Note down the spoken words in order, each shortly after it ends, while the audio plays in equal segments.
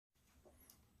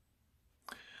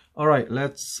All right,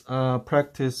 let's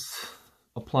practice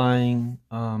applying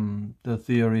the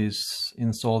theories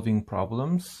in solving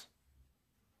problems.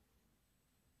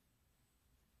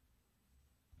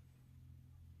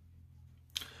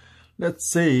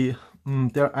 Let's say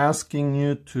they're asking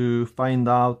you to find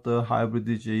out the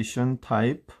hybridization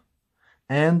type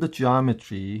and the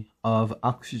geometry of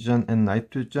oxygen and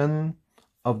nitrogen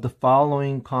of the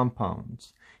following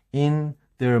compounds in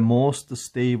their most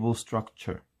stable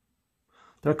structure.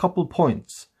 There are a couple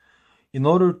points. In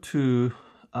order to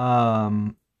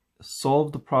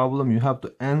solve the problem, you have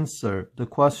to answer the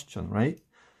question, right?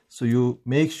 So you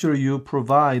make sure you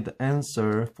provide the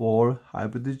answer for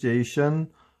hybridization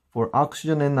for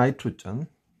oxygen and nitrogen,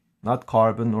 not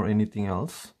carbon or anything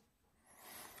else.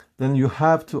 Then you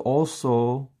have to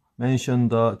also mention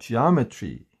the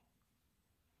geometry,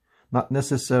 not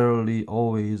necessarily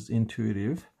always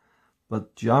intuitive,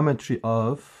 but geometry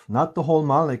of not the whole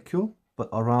molecule, but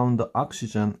around the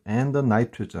oxygen and the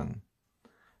nitrogen.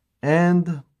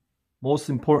 And most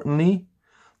importantly,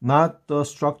 not the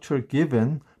structure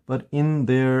given, but in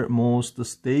their most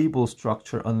stable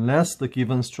structure, unless the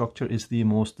given structure is the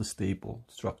most stable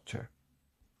structure.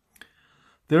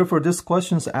 Therefore, this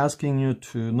question is asking you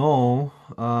to know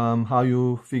how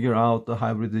you figure out the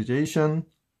hybridization,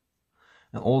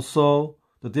 and also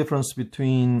the difference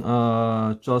between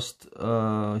just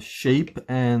shape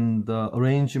and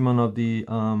arrangement of the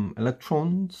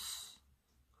electrons.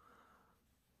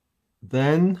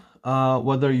 Then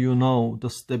whether you know the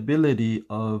stability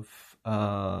of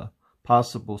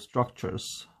possible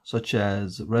structures, such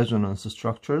as resonance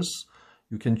structures.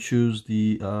 You can choose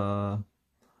the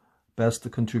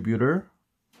best contributor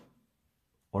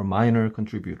or minor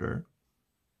contributor,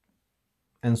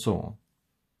 and so on.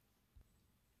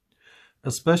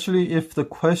 Especially if the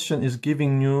question is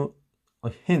giving you a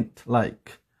hint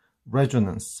like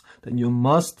resonance, then you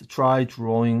must try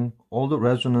drawing all the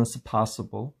resonance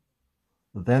possible,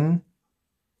 then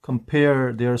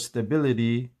compare their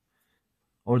stability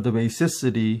or the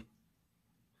basicity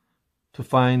to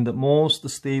find the most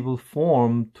stable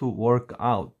form to work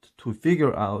out, to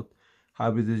figure out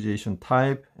hybridization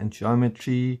type and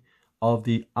geometry of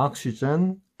the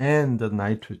oxygen and the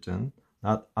nitrogen,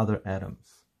 not other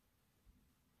atoms.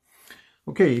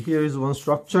 Okay, here is one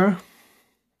structure.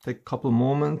 Take a couple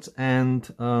moments and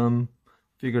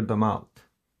figure them out.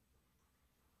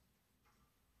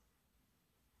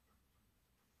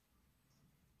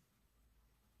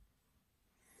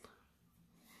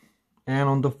 And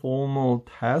on the formal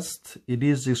test, it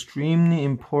is extremely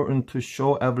important to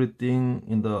show everything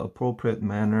in the appropriate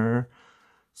manner.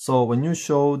 So when you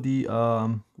show the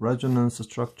resonance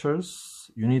structures,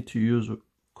 you need to use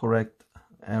correct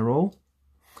arrow.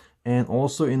 And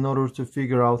also, in order to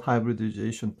figure out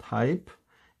hybridization type,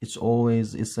 it's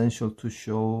always essential to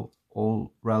show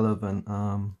all relevant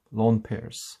lone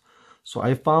pairs. So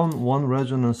I found one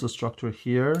resonance structure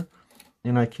here,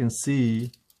 and I can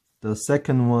see the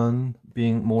second one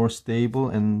being more stable,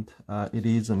 and it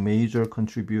is a major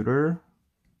contributor.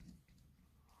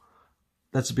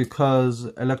 That's because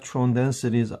electron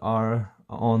densities are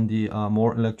on the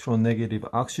more electronegative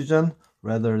oxygen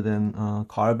rather than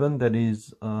carbon, that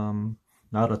is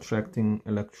not attracting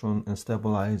electron and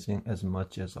stabilizing as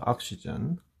much as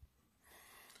oxygen.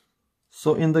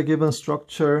 So in the given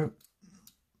structure,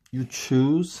 you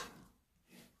choose.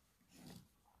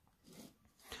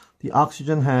 The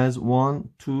oxygen has 1,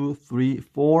 2, 3,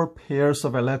 4 pairs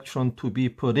of electrons to be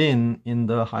put in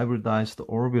the hybridized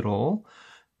orbital.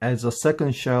 As a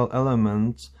second shell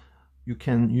element, you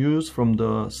can use from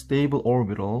the stable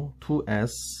orbital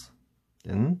 2s,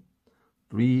 then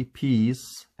 3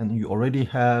 p's, and you already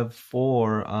have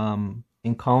 4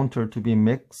 encounter to be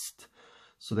mixed,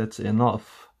 so that's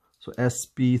enough. So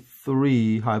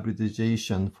sp3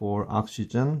 hybridization for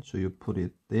oxygen, so you put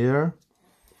it there.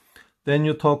 Then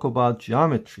you talk about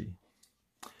geometry.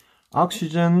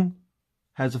 Oxygen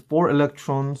has 4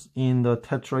 electrons in the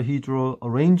tetrahedral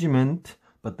arrangement,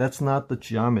 but that's not the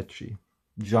geometry.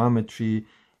 Geometry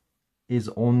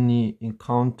is only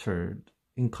encountering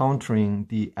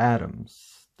the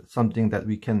atoms, something that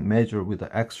we can measure with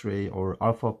the X-ray or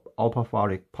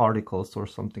alpha particles or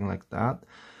something like that.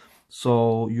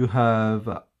 So you have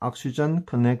oxygen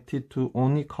connected to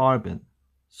only carbon.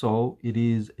 So it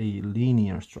is a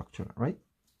linear structure, right?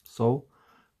 So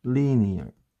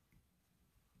linear.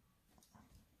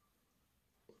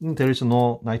 There is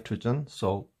no nitrogen,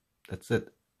 so that's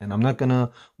it. And I'm not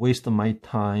gonna waste my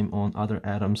time on other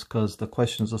atoms because the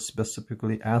questions are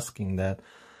specifically asking that.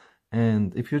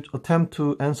 And if you attempt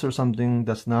to answer something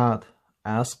that's not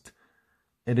asked,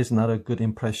 it is not a good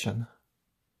impression.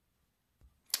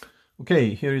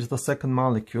 Okay, here is the second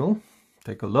molecule.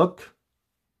 Take a look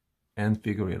and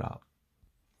figure it out.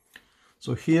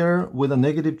 So here, with a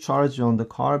negative charge on the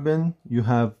carbon, you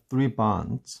have 3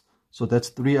 bonds. So that's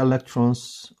 3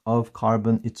 electrons of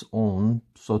carbon its own.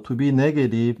 So to be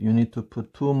negative, you need to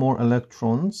put 2 more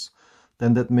electrons.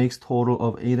 Then that makes total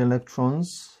of 8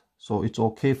 electrons. So it's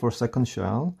okay for second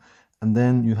shell. And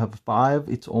then you have 5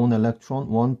 its own electron,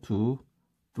 1, 2,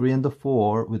 3 and the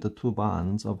 4 with the 2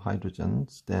 bonds of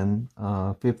hydrogens. Then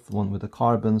 5th one with the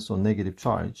carbon, so negative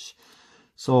charge.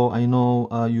 So I know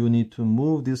you need to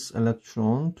move this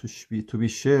electron to be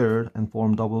shared and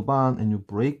form double bond, and you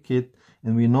break it.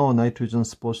 And we know nitrogen is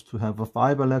supposed to have a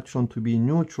 5 electron to be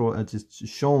neutral as it's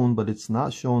shown, but it's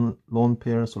not shown lone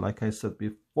pair. So like I said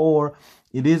before,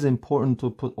 it is important to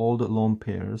put all the lone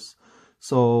pairs.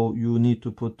 So you need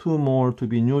to put 2 more to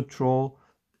be neutral,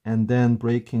 and then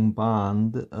breaking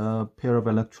bond, a pair of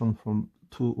electrons from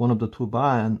one of the 2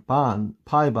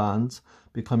 pi bonds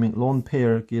becoming lone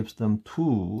pair gives them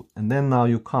 2, and then now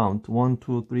you count 1,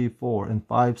 2, 3, 4, and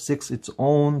 5, 6 its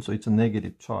own, so it's a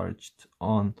negative charged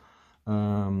on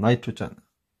nitrogen.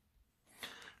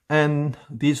 And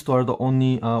these 2 are the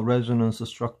only resonance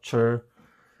structure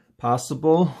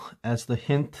possible, as the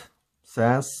hint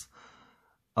says.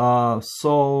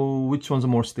 So which one's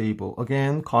more stable?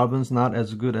 Again, carbon's not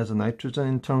as good as a nitrogen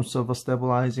in terms of a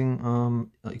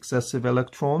stabilizing excessive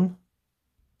electron.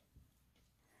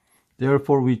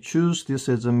 Therefore, we choose this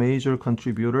as a major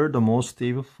contributor, the most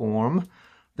stable form.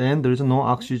 Then there is no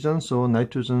oxygen, so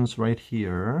nitrogen's right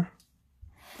here.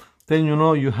 Then you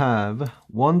know you have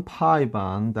 1 pi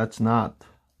bond that's not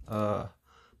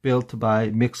built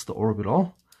by mixed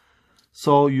orbital.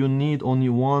 So you need only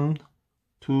 1,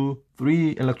 2,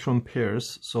 3 electron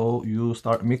pairs. So you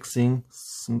start mixing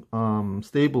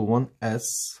stable one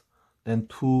S, then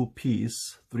 2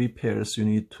 p's, 3 pairs you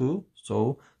need 2,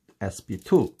 so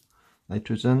sp2.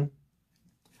 Nitrogen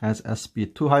has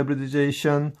sp2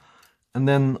 hybridization. And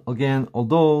then again,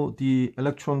 although the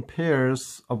electron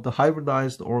pairs of the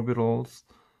hybridized orbitals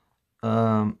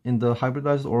in the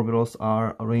hybridized orbitals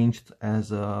are arranged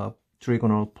as a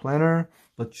trigonal planar,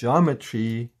 but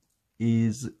geometry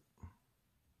is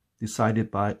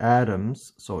decided by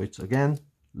atoms, so it's again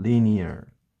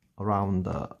linear around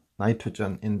the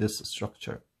nitrogen in this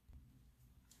structure.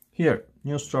 Here,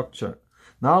 new structure.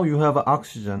 Now you have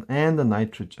oxygen and the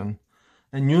nitrogen.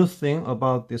 A new thing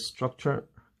about this structure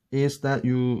is that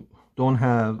you don't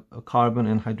have a carbon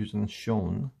and hydrogen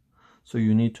shown, so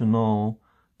you need to know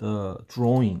the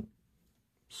drawing.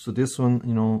 So this one,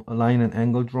 you know, a line and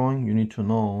angle drawing, you need to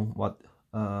know what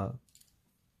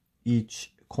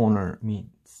each corner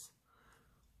means.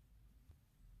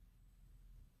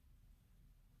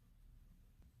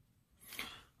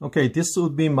 Okay, this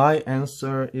would be my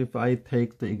answer if I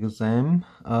take the exam.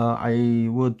 I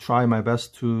would try my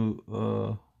best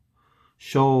to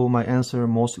show my answer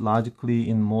most logically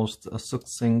in most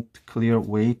succinct, clear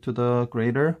way to the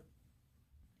grader.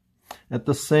 At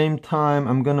the same time,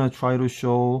 I'm gonna try to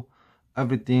show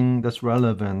everything that's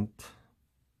relevant.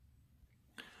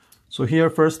 So here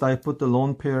first I put the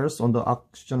lone pairs on the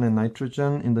oxygen and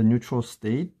nitrogen in the neutral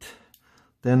state.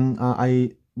 Then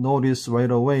I notice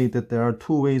right away that there are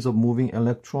 2 ways of moving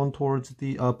electron towards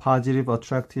the positive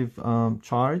attractive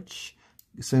charge,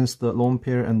 since the lone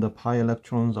pair and the pi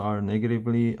electrons are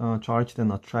negatively charged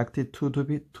and attracted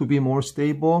to be more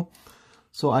stable.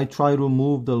 So I try to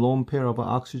move the lone pair of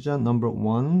oxygen, number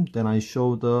 1. Then I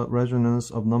show the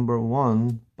resonance of number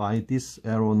 1 by this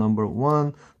arrow number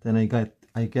 1. Then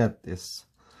I get this.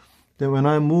 Then when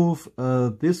I move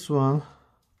this one,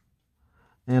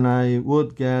 and I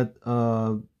would get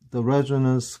the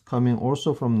resonance coming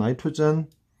also from nitrogen,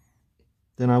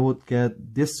 then I would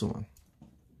get this one.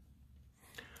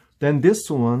 Then this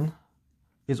one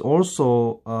is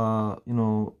also, you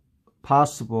know,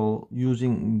 possible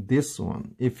using this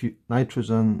one. If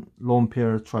nitrogen lone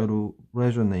pair try to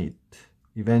resonate,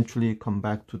 eventually come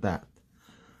back to that.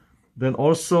 Then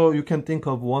also you can think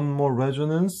of one more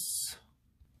resonance.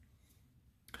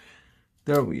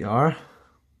 There we are.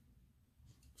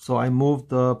 So I moved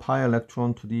the pi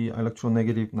electron to the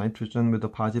electronegative nitrogen with a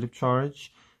positive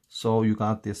charge. So you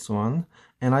got this one.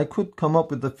 And I could come up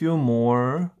with a few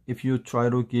more if you try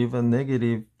to give a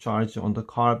negative charge on the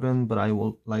carbon, but I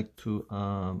would like to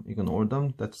ignore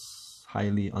them. That's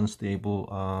highly unstable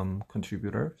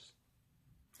contributors.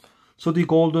 So the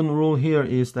golden rule here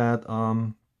is that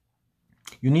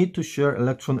you need to share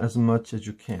electron as much as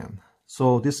you can.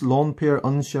 So this lone pair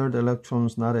unshared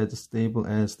electrons not as stable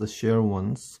as the shared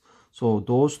ones. So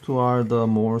those 2 are the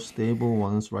more stable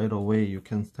ones right away, you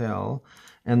can tell.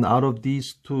 And out of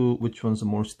these two, which one's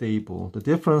more stable? The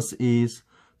difference is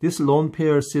this lone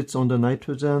pair sits on the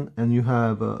nitrogen, and you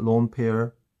have a lone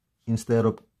pair instead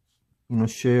of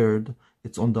shared,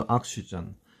 it's on the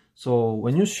oxygen. So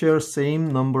when you share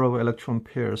same number of electron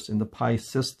pairs in the pi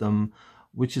system,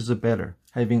 which is better,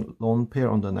 having lone pair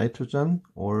on the nitrogen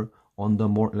or on the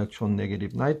more electron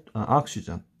negative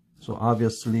oxygen? So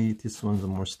obviously this one's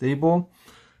more stable.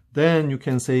 Then you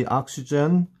can say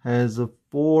oxygen has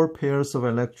 4 pairs of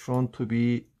electron to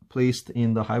be placed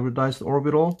in the hybridized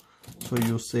orbital. So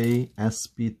you say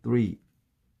sp3.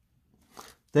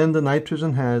 Then the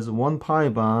nitrogen has 1 pi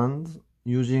bond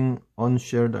using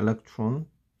unshared electron.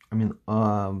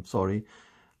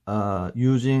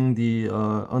 Using the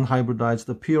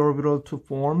unhybridized p orbital to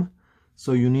form.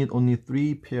 So you need only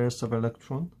 3 pairs of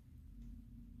electron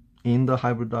in the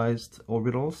hybridized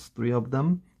orbitals, 3 of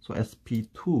them. So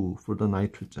sp2 for the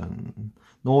nitrogen.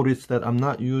 Notice that I'm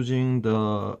not using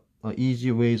the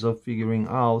easy ways of figuring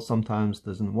out. Sometimes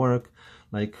doesn't work,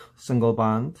 like single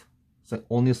bond,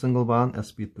 only single bond,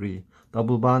 sp3,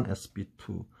 double bond,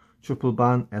 sp2, triple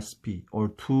bond, sp, or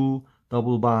 2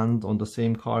 double bonds on the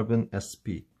same carbon,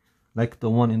 sp, like the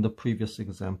one in the previous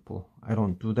example. I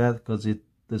don't do that because it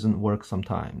doesn't work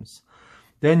sometimes.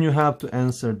 Then you have to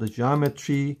answer the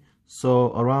geometry.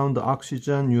 So around the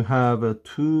oxygen, you have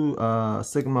 2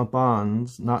 sigma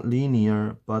bonds, not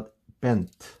linear, but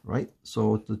bent, right?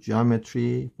 So the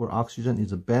geometry for oxygen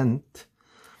is bent,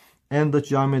 and the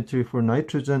geometry for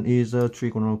nitrogen is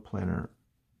trigonal planar.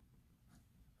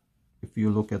 If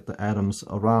you look at the atoms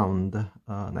around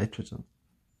nitrogen.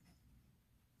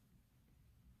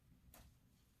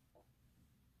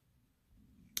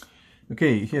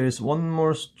 Okay, here is one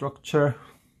more structure.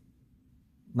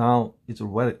 Now it's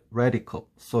a radical,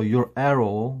 so your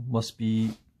arrow must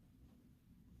be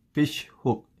fish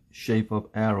hook shape of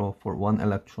arrow for 1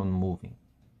 electron moving.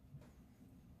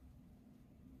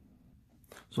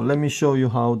 So let me show you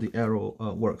how the arrow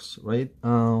works, right?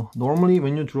 Normally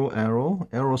when you draw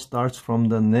arrow starts from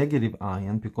the negative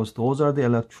ion, because those are the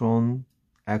electron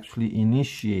actually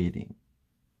initiating.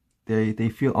 They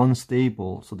feel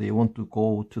unstable, so they want to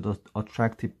go to the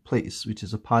attractive place, which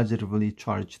is a positively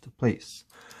charged place.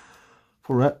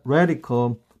 For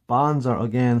radical, bonds are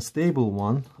again stable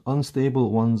one.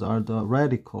 Unstable ones are the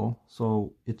radical,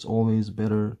 so it's always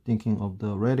better thinking of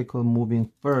the radical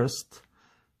moving first,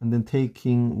 and then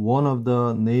taking one of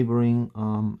the neighboring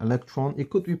electron. It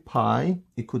could be pi,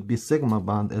 it could be sigma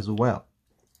bond as well.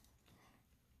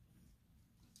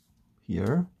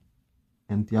 Here.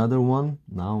 And the other one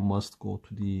now must go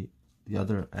to the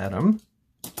other atom.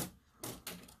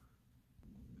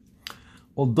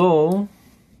 Although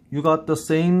you got the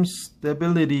same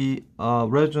stability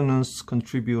resonance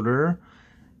contributor,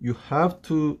 you have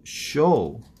to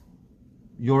show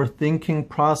your thinking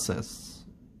process.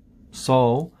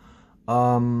 So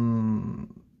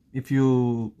if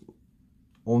you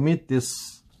omit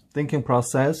this thinking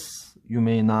process, you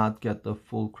may not get the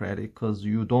full credit because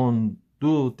you don't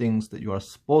do things that you are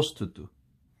supposed to do.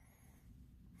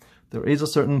 There is a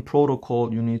certain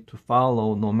protocol you need to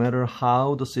follow no matter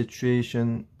how the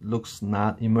situation looks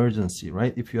not emergency,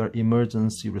 right? If you are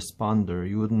emergency responder,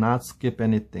 you would not skip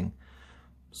anything.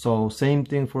 So same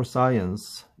thing for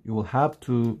science. You will have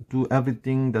to do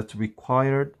everything that's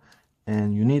required,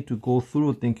 and you need to go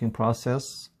through thinking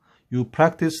process. You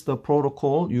practice the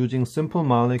protocol using simple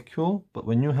molecule, but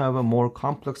when you have a more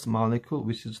complex molecule,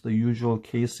 which is the usual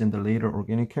case in the later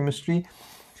organic chemistry,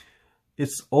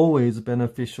 it's always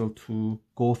beneficial to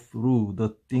go through the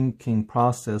thinking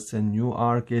process, and you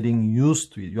are getting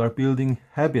used to it. You are building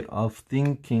habit of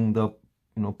thinking the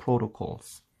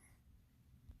protocols.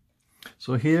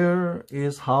 So here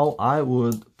is how I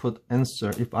would put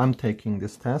answer if I'm taking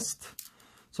this test.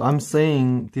 So I'm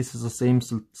saying this is the same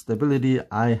stability.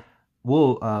 I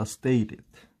will state it.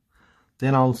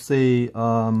 Then I'll say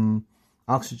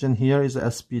oxygen here is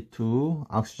sp2,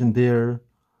 oxygen there.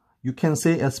 You can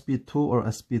say sp2 or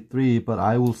sp3, but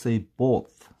I will say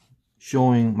both,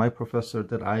 showing my professor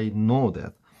that I know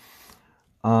that.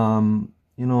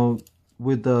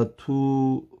 With the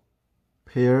 2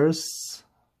 pairs,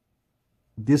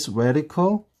 this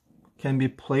radical can be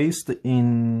placed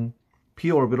in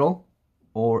p orbital,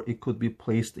 or it could be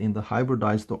placed in the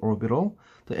hybridized orbital.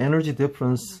 The energy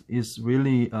difference is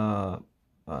really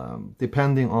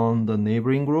depending on the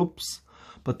neighboring groups,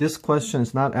 but this question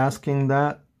is not asking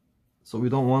that, so we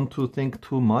don't want to think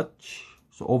too much.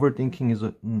 So overthinking is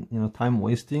time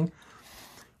wasting.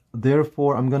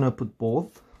 Therefore, I'm gonna put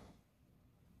both.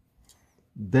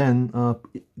 Then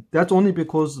that's only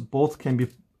because both can be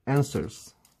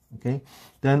answers. Okay,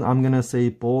 then I'm gonna say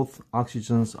both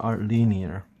oxygens are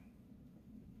linear.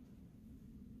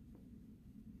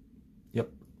 Yep.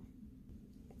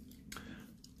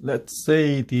 Let's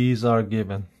say these are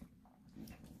given.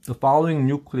 The following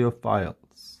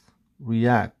nucleophiles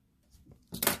react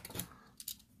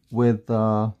with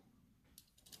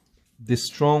this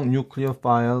strong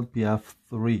nucleophile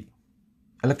BF3,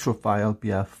 electrophile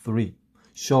BF3.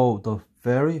 Show the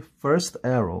very first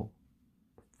arrow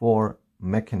for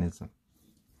mechanism.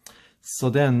 So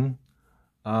then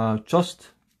just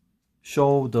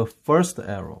show the first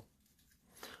arrow.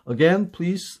 Again,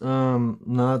 please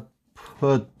not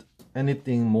put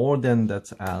anything more than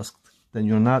that's asked. Then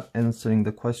you're not answering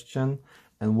the question.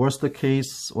 And worst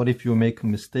case, what if you make a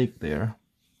mistake there?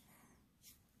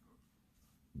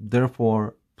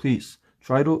 Therefore, please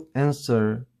try to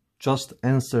just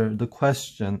answer the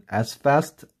question as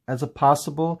fast as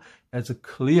possible, as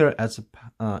clear as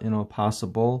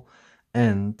possible,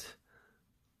 and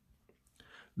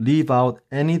leave out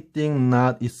anything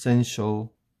not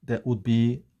essential that would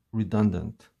be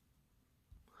redundant.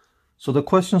 So the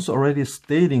question's already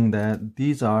stating that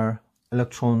these are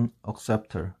electron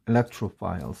acceptor,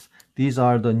 electrophiles. These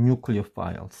are the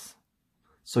nucleophiles.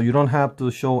 So you don't have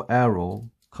to show arrow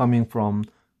coming from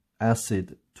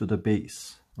acid to the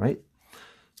base, right?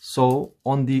 So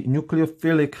on the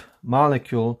nucleophilic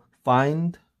molecule,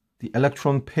 find the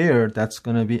electron pair that's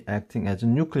going to be acting as a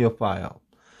nucleophile.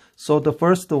 So the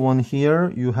first one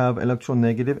here, you have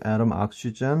electronegative atom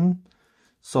oxygen.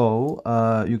 So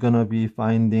you're going to be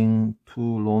finding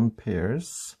two lone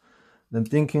pairs. Then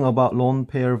thinking about lone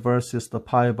pair versus the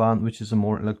pi bond, which is a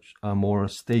more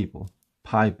stable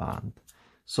pi bond.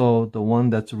 So the one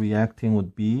that's reacting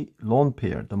would be lone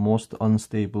pair, the most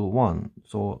unstable one.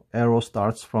 So arrow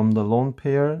starts from the lone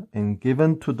pair and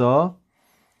given to the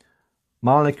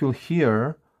molecule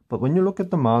here. But when you look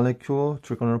at the molecule,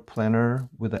 trigonoplanar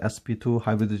with the sp2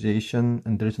 hybridization,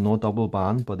 and there's no double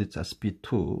bond, but it's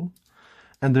sp2.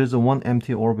 And there's a one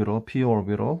empty orbital, p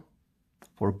orbital,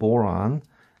 for boron.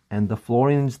 And the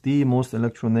fluorine is the most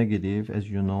electronegative, as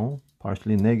you know,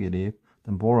 partially negative.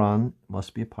 Then boron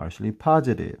must be partially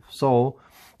positive. So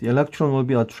the electron will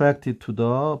be attracted to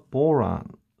the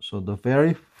boron. So the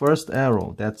very first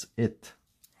arrow, that's it.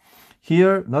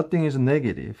 Here, nothing is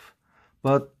negative.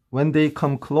 But when they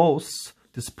come close,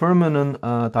 this permanent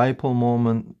dipole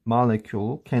moment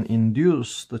molecule can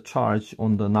induce the charge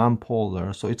on the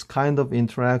nonpolar. So it's kind of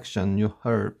interaction you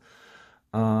heard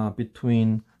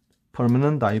between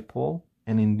permanent dipole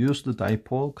and induced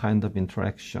dipole kind of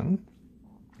interaction.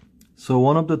 So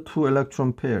one of the two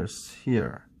electron pairs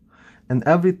here, and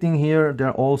everything here,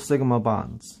 they're all sigma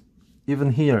bonds.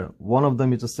 Even here, one of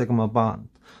them is a sigma bond.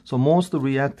 So most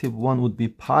reactive one would be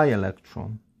pi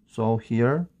electron. So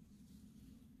here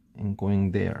and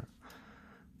going there.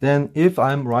 Then if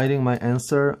I'm writing my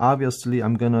answer, obviously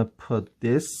I'm gonna put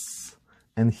this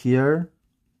and here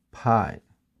pi.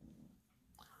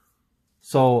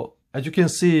 So as you can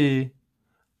see,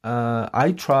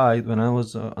 I tried when I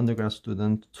was an undergrad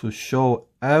student to show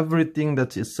everything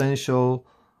that's essential,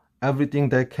 everything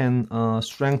that can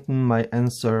strengthen my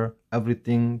answer,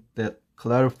 everything that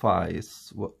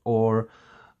clarifies, or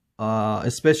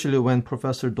especially when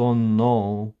professor don't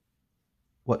know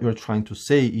what you're trying to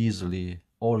say easily,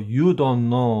 or you don't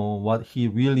know what he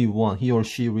or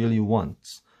she really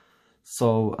wants.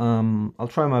 So I'll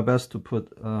try my best to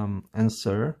put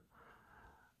answer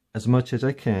as much as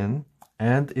I can.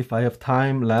 And if I have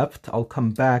time left, I'll come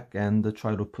back and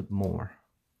try to put more.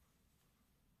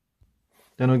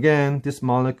 Then again, this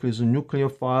molecule is a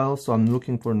nucleophile, so I'm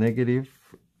looking for negative.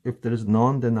 If there is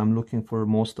none, then I'm looking for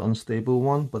most unstable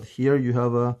one. But here you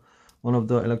have one of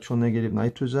the electronegative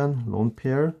nitrogen, lone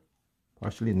pair,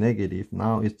 partially negative.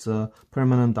 Now it's a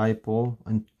permanent dipole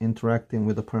and interacting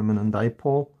with a permanent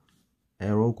dipole.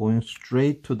 Arrow going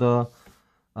straight to the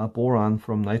boron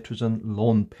from nitrogen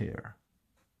lone pair.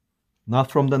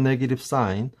 Not from the negative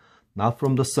sign, not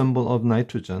from the symbol of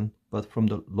nitrogen, but from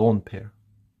the lone pair.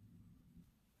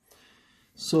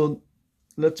 So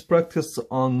let's practice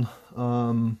on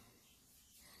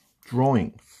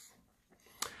drawings.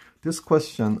 This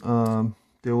question,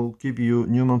 they will give you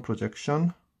Newman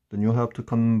projection. Then you have to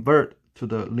convert to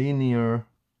the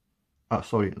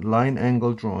line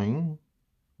angle drawing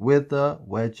with the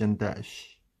wedge and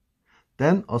dash.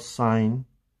 Then assign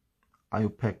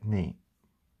IUPAC name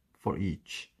for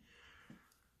each.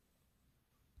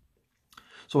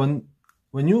 So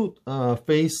when you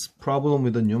face problem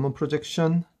with the Newman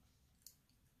projection,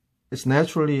 it's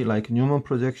naturally like Newman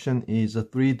projection is a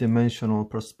three-dimensional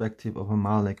perspective of a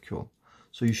molecule.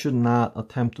 So you should not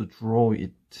attempt to draw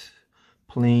it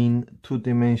plain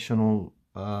two-dimensional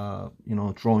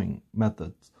drawing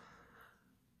methods.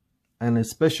 And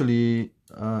especially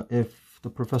if the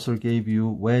professor gave you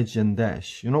wedge and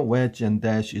dash. Wedge and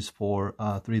dash is for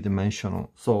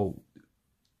three-dimensional. So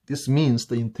this means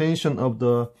the intention of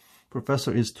the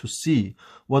professor is to see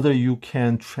whether you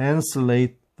can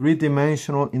translate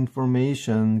three-dimensional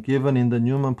information given in the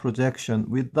Newman projection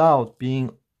without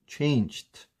being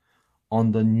changed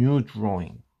on the new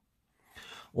drawing.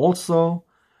 Also,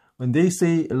 when they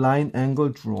say line angle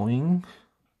drawing,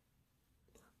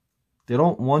 they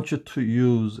don't want you to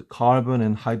use carbon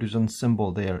and hydrogen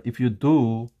symbol there. If you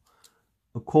do,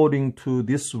 according to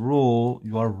this rule,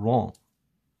 you are wrong.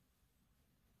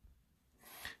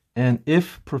 And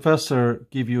if professor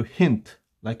give you hint,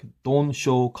 like don't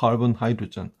show carbon,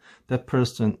 hydrogen, that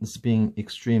person is being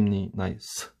extremely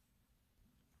nice.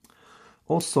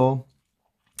 Also,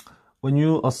 when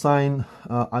you assign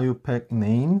IUPAC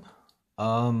name,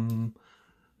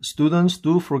 students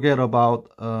do forget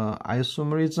about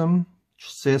isomerism,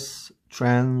 cis,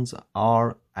 trans,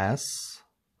 RS,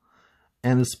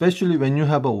 and especially when you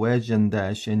have a wedge and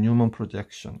dash and Newman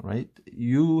projection, right?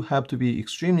 You have to be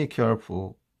extremely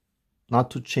careful not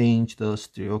to change the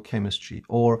stereochemistry,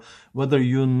 or whether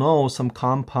you know some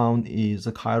compound is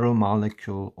a chiral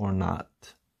molecule or not.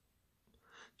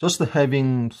 Just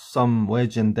having some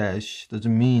wedge and dash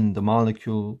doesn't mean the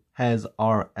molecule has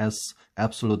RS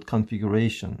absolute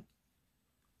configuration.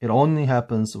 It only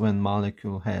happens when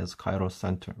molecule has chiral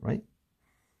center, right?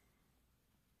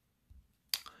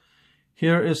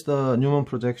 Here is the Newman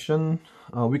projection.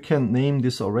 We can name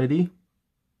this already.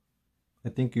 I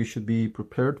think you should be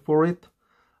prepared for it,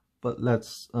 but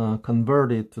let's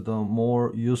convert it to the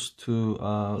more used to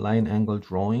line angle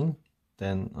drawing,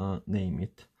 then name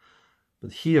it.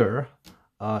 But here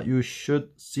you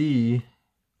should see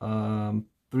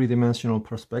three-dimensional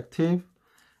perspective,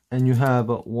 and you have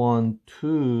 1,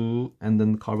 2, and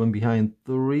then carbon behind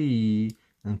 3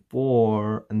 and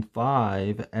 4 and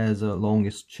 5 as a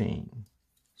longest chain.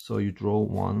 So you draw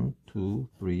 1, 2,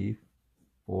 3,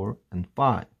 4, and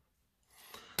 5.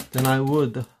 Then I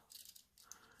would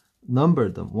number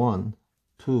them 1,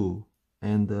 2,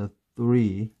 and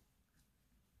 3.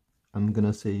 I'm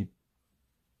gonna say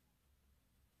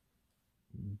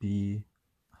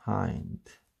behind,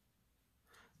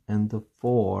 and the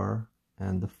 4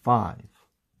 and the 5.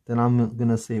 Then I'm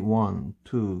gonna say 1,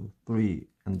 2, 3,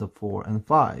 and the 4 and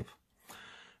 5.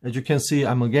 As you can see,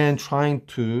 I'm again trying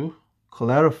to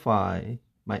clarify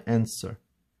my answer.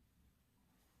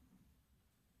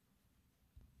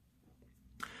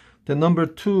 The number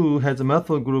 2 has a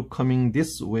methyl group coming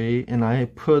this way, and I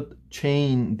put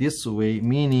chain this way,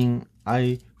 meaning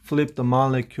I flip the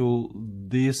molecule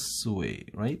this way,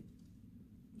 right?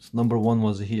 So number 1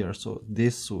 was here, so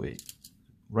this way,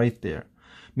 right there.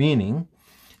 Meaning,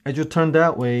 as you turn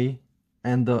that way,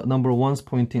 and the number 1's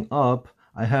pointing up,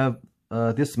 I have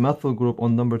this methyl group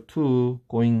on number 2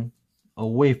 going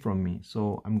away from me.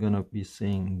 So I'm gonna be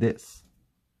saying this.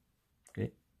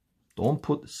 Okay, don't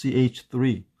put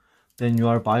CH3. Then you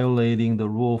are violating the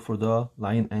rule for the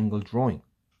line angle drawing.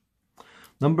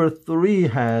 Number 3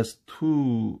 has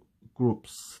 2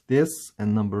 groups, this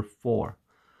and number 4.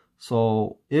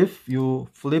 So if you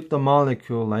flip the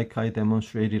molecule like I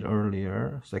demonstrated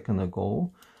earlier, a second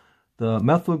ago, the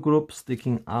methyl group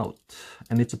sticking out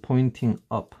and it's pointing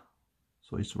up.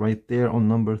 So it's right there on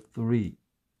number 3.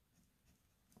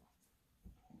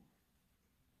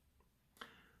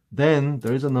 Then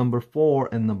there is a number 4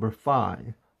 and number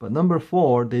 5. But number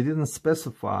 4, they didn't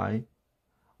specify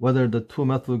whether the 2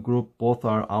 methyl group both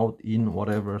are out in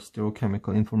whatever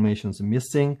stereochemical information is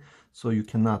missing. So you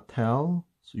cannot tell.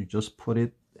 So you just put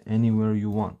it anywhere you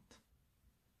want.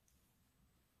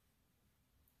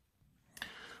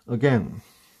 Again,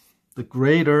 the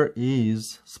grader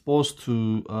is supposed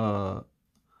to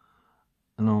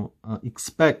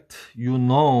expect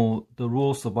the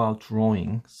rules about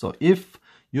drawing. So if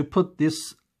you put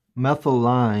this methyl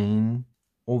line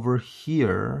over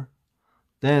here,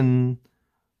 then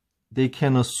they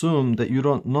can assume that you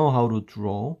don't know how to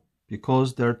draw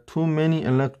because there are too many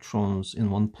electrons in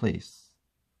one place.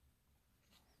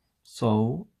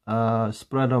 So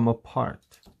spread them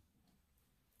apart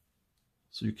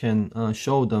so you can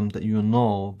show them that you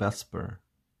know Vesper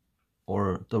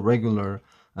or the regular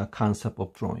concept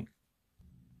of drawing.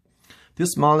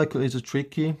 This molecule is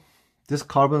tricky. This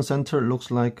carbon center looks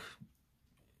like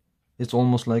it's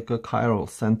almost like a chiral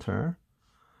center.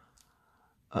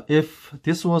 If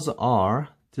this was R,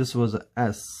 this was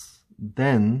S,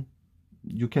 then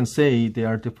you can say they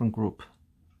are different group.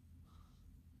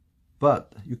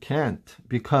 But you can't,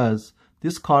 because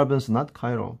this carbon is not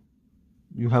chiral.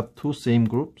 you have two same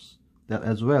groups, that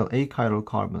as well, a chiral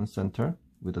carbon center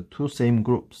with the two same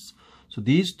groups. So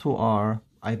these two are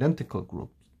identical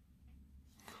groups.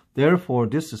 Therefore,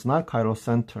 this is not chiral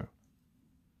center.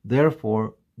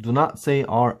 Therefore, do not say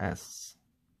RS.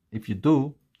 If you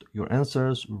do, your answer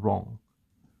is wrong.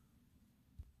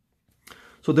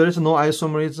 So there is no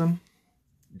isomerism.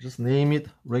 Just name it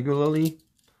regularly.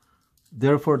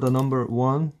 Therefore, the number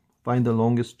 1, find the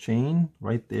longest chain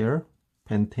right there,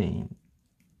 pentane,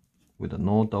 with a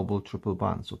no double triple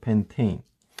bond. So pentane.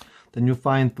 Then you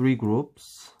find 3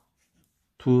 groups,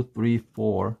 2, 3,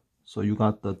 4. So you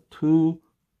got the 2,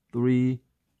 3,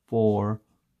 4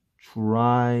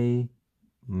 trimethyl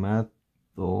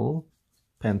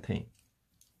pentane.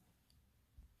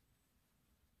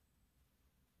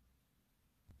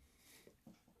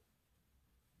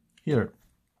 Here,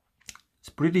 it's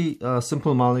pretty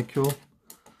simple molecule.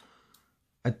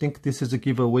 I think this is a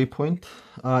giveaway point.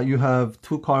 You have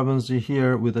 2 carbons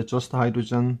here with just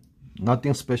hydrogen,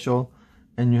 nothing special,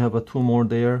 and you have 2 more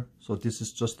there. So this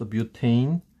is just a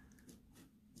butane.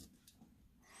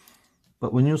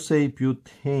 But when you say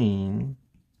butane,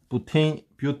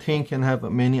 butane can have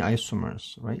many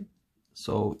isomers, right?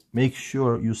 So make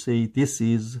sure you say this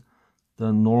is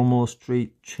the normal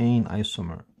straight chain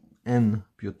isomer,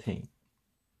 N-butane.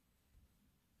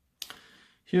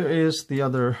 Here is the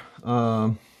other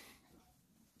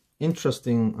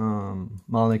interesting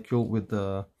molecule with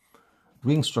the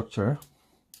ring structure.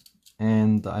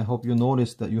 And I hope you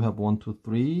notice that you have 1, 2,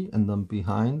 3, and then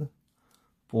behind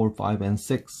 4, 5, and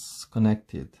 6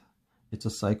 connected. It's a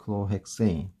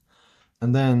cyclohexane.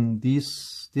 And then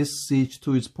this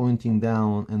CH2 is pointing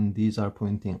down and these are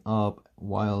pointing up,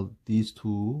 while these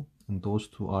two and those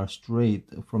two are straight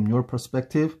from your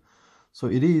perspective. So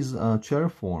it is a chair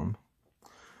form.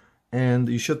 And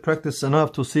you should practice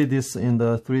enough to see this in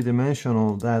the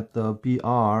 3-dimensional, that the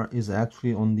BR is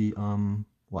actually on the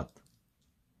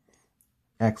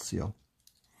axial.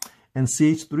 And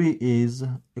CH3 is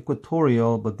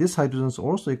equatorial, but this hydrogen is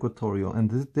also equatorial.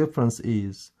 And the difference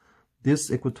is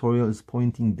this equatorial is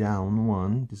pointing down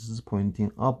 1, this is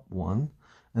pointing up 1.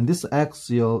 And this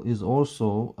axial is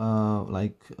also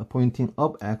pointing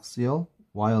up axial,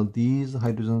 while these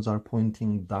hydrogens are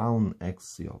pointing down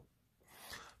axial.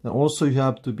 And also you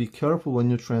have to be careful when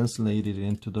you translate it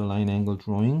into the line angle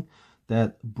drawing,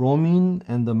 that bromine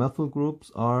and the methyl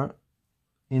groups are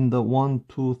in the 1,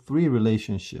 2, 3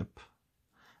 relationship,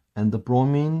 and the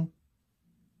bromine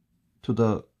to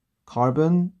the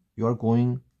carbon, you are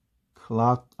going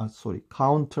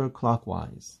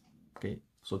counterclockwise. Okay,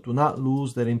 so do not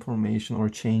lose that information or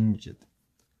change it.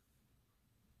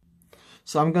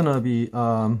 So I'm gonna be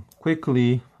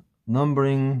quickly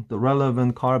numbering the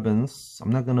relevant carbons. I'm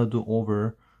not gonna do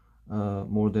over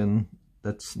more than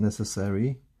that's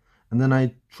necessary. And then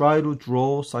I try to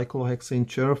draw cyclohexane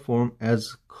chair form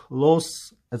as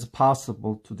close as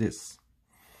possible to this.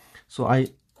 So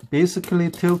I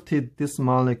basically tilted this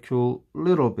molecule a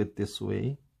little bit this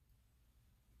way.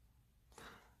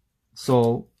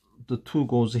 So the 2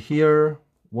 goes here,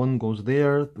 1 goes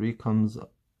there, 3 comes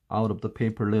out of the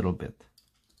paper a little bit.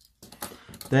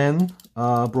 Then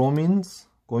bromines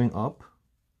going up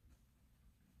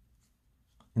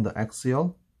in the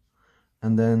axial.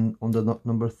 And then on the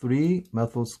number 3,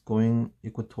 methyls going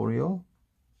equatorial,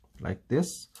 like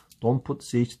this. Don't put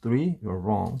CH3, you're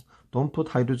wrong. Don't put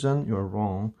hydrogen, you're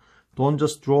wrong. Don't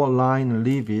just draw a line and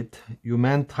leave it. You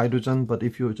meant hydrogen, but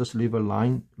if you just leave a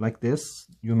line like this,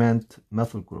 you meant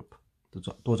methyl group.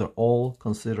 Those are all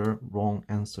considered wrong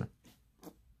answer.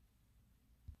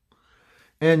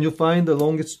 And you find the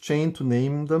longest chain to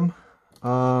name them,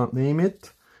 name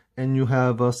it, and you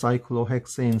have a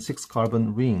cyclohexane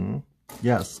 6-carbon ring.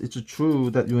 Yes, it's true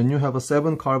that when you have a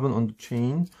 7 carbon on the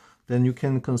chain, then you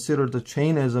can consider the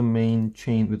chain as a main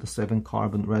chain with a 7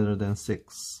 carbon rather than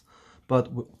 6.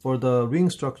 But for the ring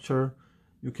structure,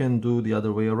 you can do the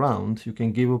other way around. You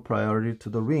can give a priority to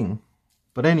the ring.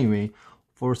 But anyway,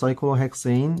 for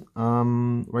cyclohexane,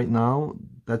 right now,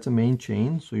 that's a main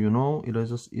chain. So you know it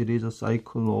is a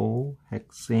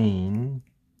cyclohexane,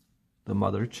 the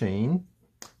mother chain.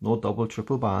 No double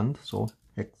triple bond, so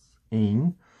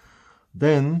hexane.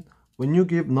 Then when you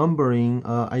give numbering,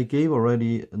 I gave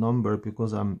already a number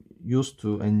because I'm used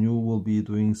to, and you will be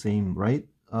doing same, right?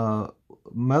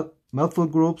 Methyl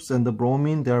groups and the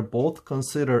bromine, they are both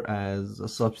considered as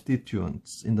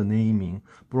substituents in the naming.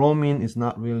 Bromine is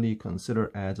not really considered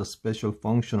as a special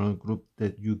functional group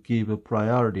that you give a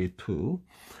priority to.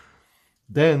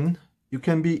 Then you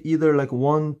can be either like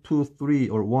 1, 2, 3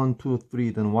 or 1, 2, 3.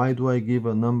 Then why do I give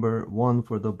a number 1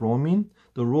 for the bromine?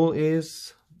 The rule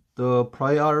is the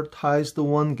prioritized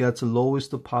one gets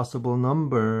lowest possible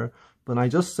number. But I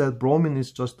just said bromine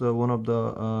is just one of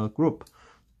the group.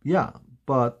 Yeah,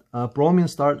 but bromine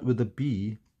starts with the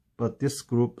B, but this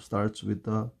group starts with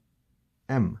the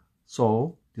M.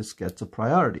 So this gets a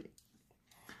priority.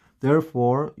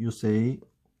 Therefore, you say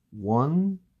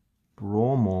 1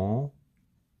 bromo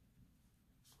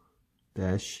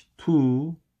dash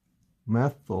 2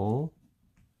 methyl.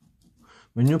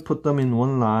 When you put them in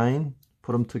one line,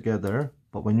 put them together.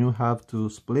 But when you have to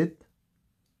split,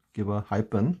 give a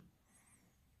hyphen.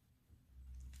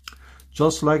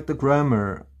 Just like the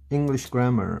grammar, English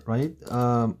grammar, right?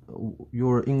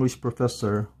 Your English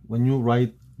professor, when you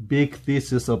write big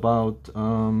thesis about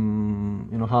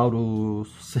how to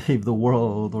save the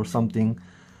world or something,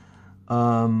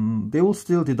 they will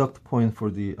still deduct point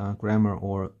for the grammar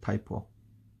or typo.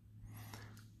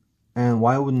 And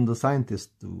why wouldn't the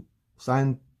scientists do?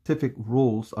 Scientific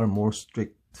rules are more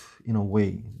strict in a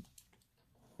way.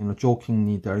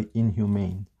 Jokingly, they're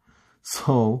inhumane.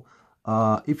 So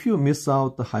if you miss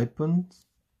out the hyphens,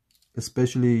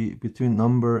 especially between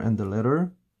number and the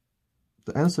letter,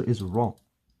 the answer is wrong.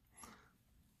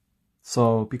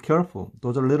 So be careful.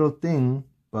 Those are little things,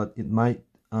 but it might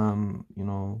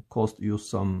cost you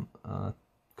some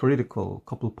critical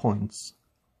couple points.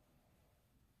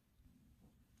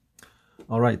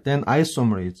 All right, then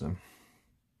isomerism.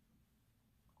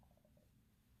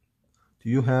 Do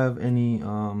you have any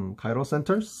chiral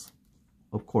centers?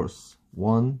 Of course,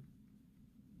 1,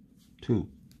 2.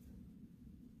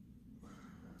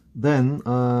 Then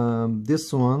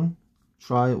this one,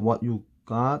 try what you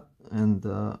got, and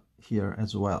here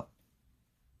as well.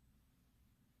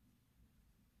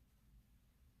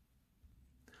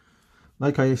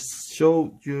 Like I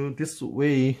showed you this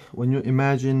way, when you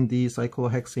imagine the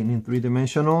cyclohexane in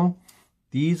 3-dimensional,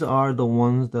 these are the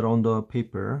ones that are on the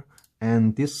paper,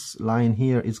 and this line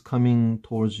here is coming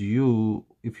towards you.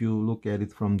 If you look at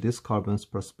it from this carbon's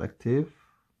perspective,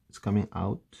 it's coming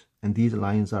out, and these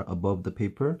lines are above the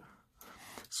paper.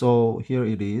 So here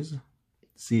it is,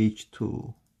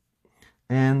 CH2,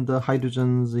 and the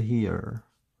hydrogens here.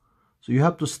 So you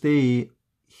have to stay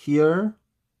here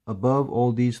above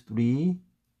all these three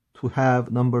to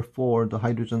have number 4, the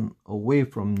hydrogen, away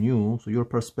from you. So your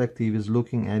perspective is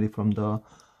looking at it from the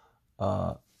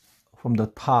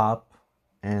top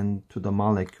and to the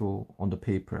molecule on the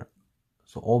paper.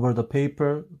 So over the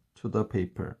paper to the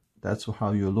paper. That's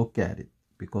how you look at it,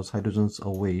 because hydrogen's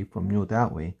away from you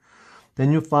that way.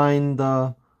 Then you find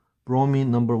the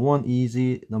bromine number 1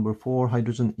 easy, number 4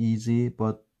 hydrogen easy,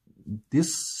 but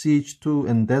this CH2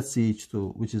 and that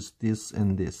CH2, which is this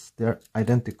and this, they're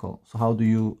identical. So how do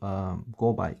you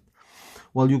go by it?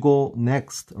 Well, you go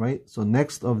next, right? So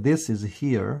next of this is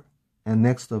here, and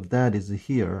next of that is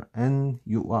here, and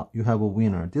you have a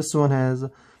winner. This one has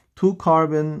 2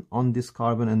 carbon on this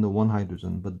carbon and the 1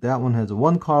 hydrogen, but that one has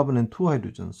 1 carbon and 2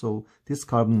 hydrogen. So this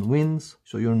carbon wins.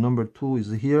 So your number 2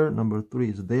 is here, number 3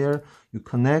 is there. You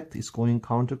connect, it's going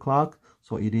counterclock,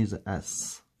 so it is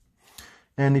S.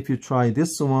 And if you try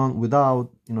this one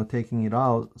without taking it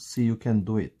out, see, you can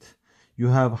do it. You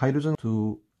have hydrogen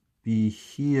to be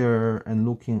here and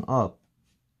looking up.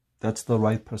 That's the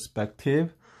right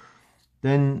perspective.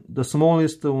 Then the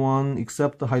smallest one,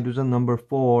 except the hydrogen number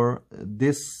 4,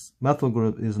 this methyl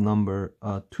group is number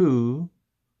 3,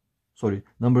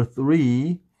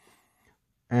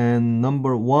 and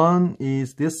number 1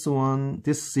 is this one,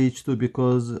 this CH2,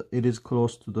 because it is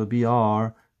close to the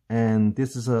BR, and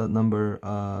this is a number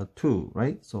 2,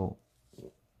 right? So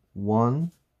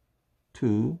 1,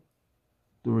 2,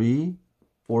 3,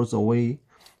 4 is away.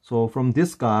 So from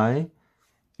this guy,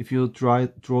 if you draw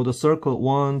the circle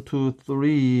 1, 2,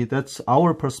 3, that's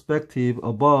our perspective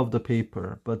above the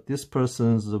paper, but this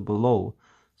person's below,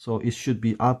 so it should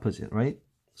be opposite, right?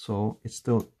 So it's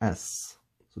still S.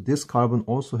 So this carbon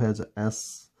also has a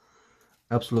S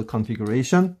absolute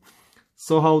configuration.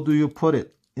 So how do you put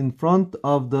it? In front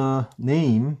of the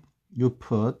name, you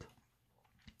put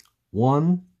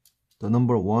 1, the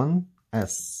number 1,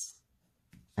 S,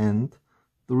 and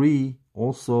 3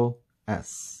 also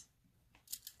S.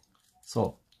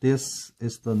 So this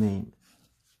is the name.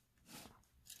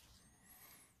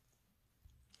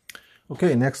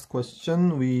 Okay, next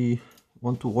question. We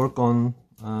want to work on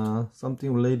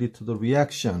something related to the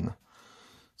reaction.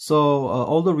 So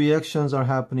all the reactions are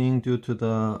happening due to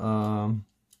the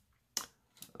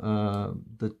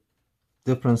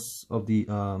difference of the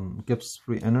Gibbs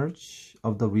free energy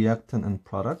of the reactant and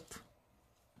product,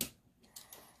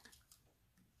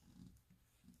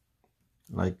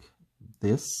 like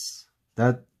this.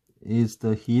 That is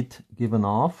the heat given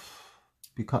off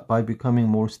by becoming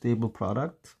more stable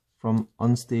product. from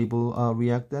unstable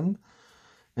reactant,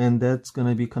 and that's going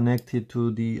to be connected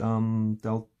to the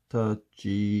delta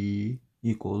G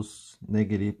equals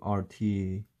negative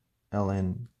RT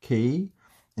ln K,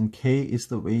 and K is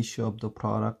the ratio of the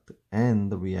product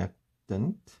and the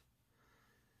reactant.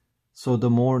 So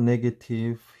the more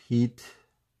negative heat,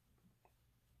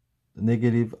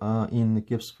 negative in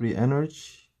Gibbs free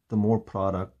energy, the more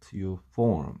product you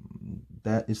form.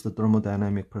 That is the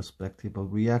thermodynamic perspective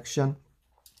of reaction.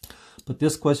 But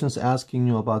this question is asking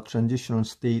you about transitional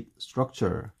state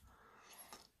structure.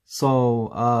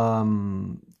 So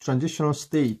transitional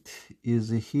state is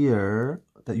here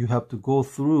that you have to go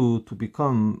through to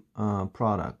become a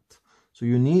product. So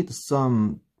you need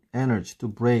some energy to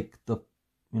break the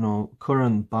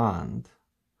current bond,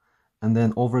 and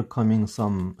then overcoming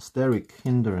some steric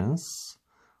hindrance.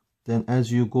 Then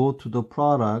as you go to the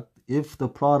product, if the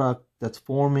product that's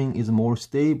forming is more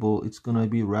stable, it's going to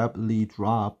be rapidly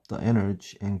drop the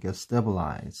energy and get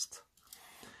stabilized.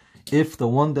 If the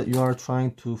one that you are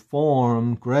trying to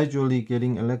form gradually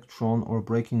getting electron or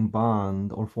breaking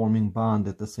bond or forming bond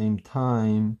at the same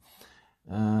time,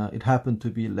 it happened to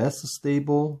be less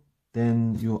stable,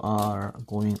 then you are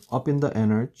going up in the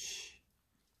energy,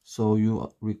 so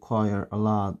you require a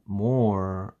lot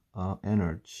more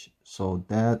energy. So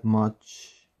that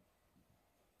much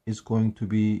is going to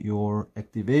be your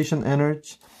activation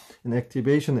energy, and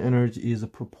activation energy is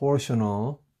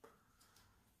proportional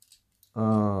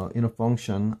in a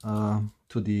function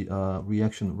to the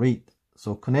reaction rate,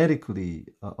 so kinetically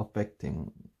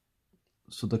affecting.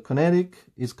 So the kinetic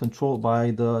is controlled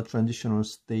by the transitional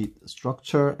state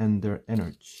structure and their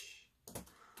energy.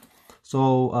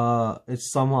 So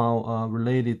it's somehow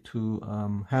related to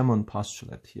Hammond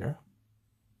postulate here.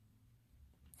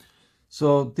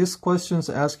 So this question is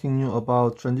asking you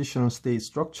about transitional state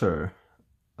structure,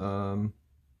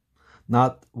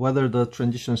 not whether the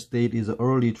transition state is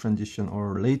early transition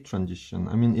or late transition.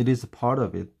 I mean, it is a part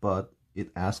of it, but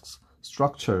it asks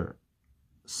structure.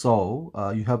 So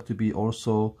you have to be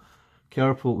also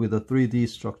careful with the 3D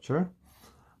structure.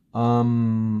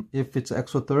 If it's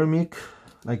exothermic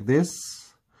like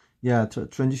this, yeah,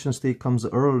 transition state comes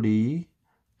early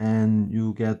and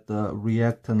you get the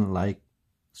reactant-like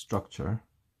structure.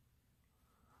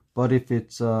 But if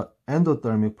it's an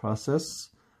endothermic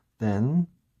process, then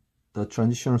the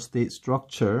transitional state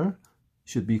structure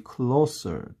should be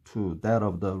closer to that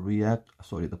of the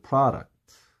the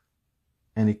product,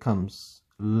 and it comes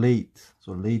late,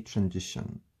 so late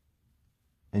transition,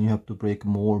 and you have to break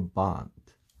more bond.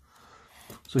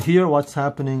 So here what's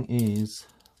happening is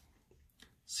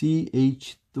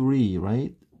CH3,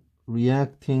 right,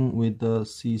 reacting with the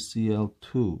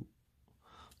CCl2,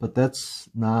 but that's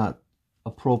not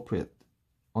appropriate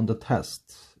on the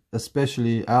test,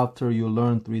 especially after you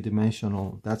learn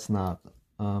three-dimensional. That's not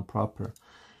proper.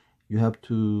 You have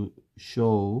to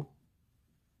show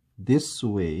this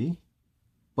way,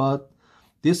 but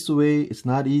this way it's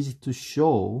not easy to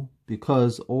show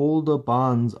because all the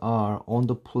bonds are on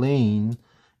the plane,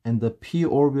 and the p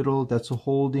orbital that's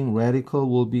holding radical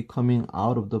will be coming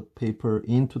out of the paper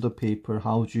into the paper.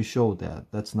 How would you show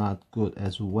that? That's not good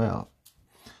as well.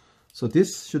 So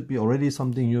this should be already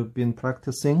something you've been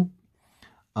practicing.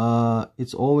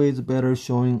 It's always better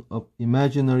showing an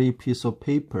imaginary piece of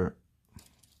paper,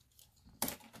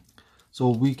 so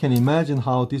we can imagine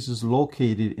how this is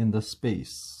located in the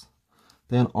space.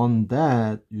 Then on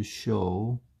that you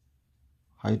show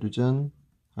hydrogen,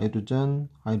 hydrogen,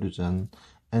 hydrogen.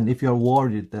 And if you're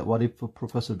worried that what if a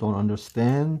professor don't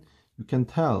understand, you can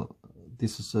tell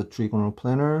this is a trigonal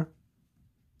planar,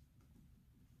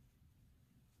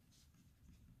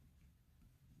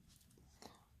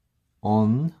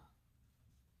 on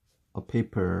a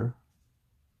paper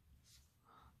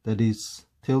that is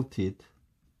tilted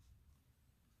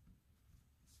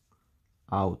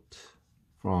out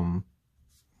from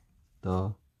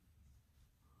the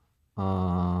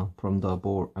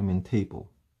board,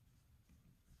 table.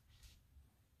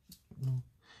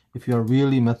 If you are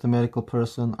really mathematical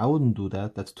person, I wouldn't do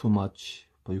that. That's too much.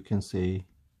 But you can say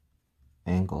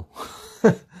angle.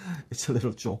 It's a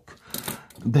little joke.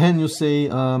 Then you say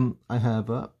I have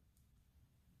a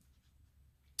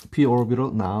p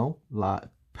orbital now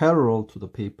parallel to the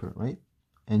paper, right?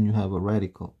 And you have a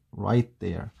radical right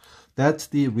there. That's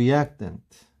the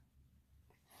reactant.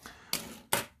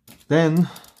 Then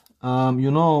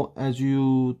as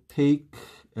you take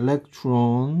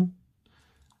electron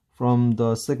from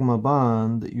the sigma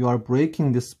bond, you are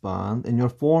breaking this bond and you're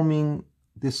forming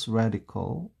this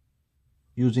radical,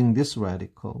 using this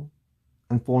radical,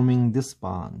 and forming this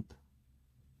bond.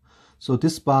 So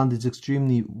this bond is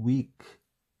extremely weak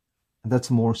and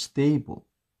that's more stable.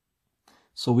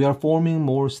 So we are forming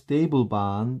more stable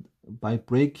bond by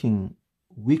breaking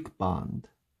weak bond.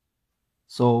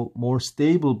 So more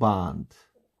stable bond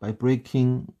by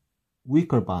breaking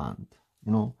weaker bond.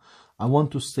 You know, I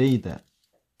want to say that.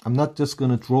 I'm not just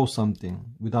going to draw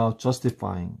something without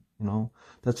justifying, you know.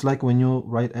 That's like when you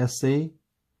write essay,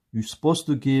 you're supposed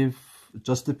to give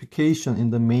justification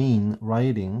in the main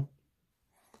writing,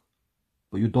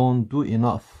 but you don't do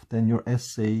enough. Then your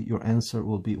essay, your answer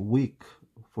will be weak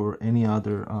for any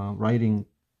other writing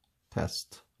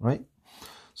test, right?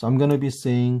 So I'm going to be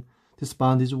saying this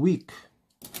bond is weak,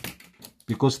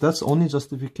 because that's only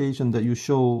justification that you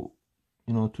show,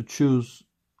 you know, to choose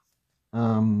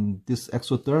this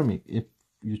exothermic. If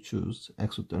you choose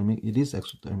exothermic, it is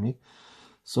exothermic.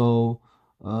 So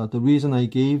the reason I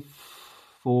gave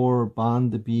for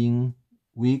bond being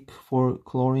weak for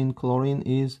chlorine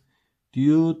is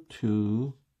due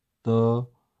to the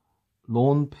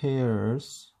lone pair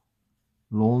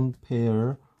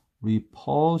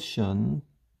repulsion,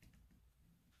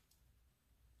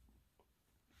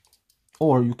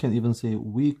 or you can even say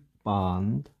weak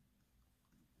bond.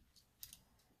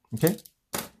 Okay,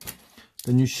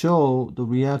 then you show the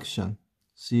reaction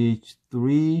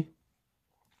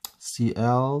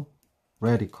CH3Cl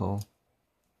radical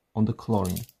on the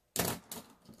chlorine,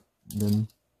 then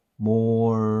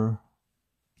more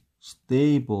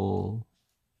stable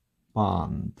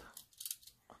bond.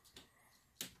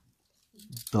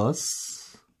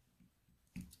 Thus,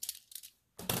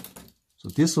 so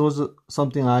this was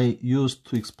something I used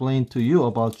to explain to you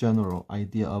about general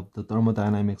idea of the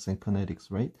thermodynamics and kinetics,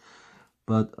 right?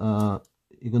 But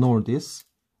ignore this.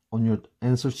 On your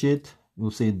answer sheet,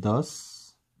 you'll say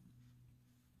thus.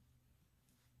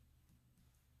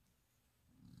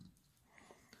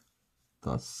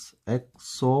 Thus,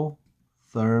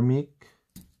 exothermic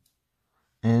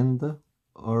and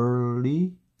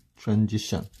early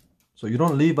transition. So you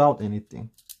don't leave out anything.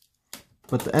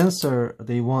 But the answer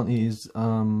they want is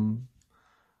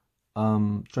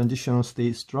transitional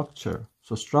state structure.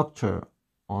 So structure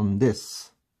on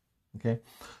this. Okay,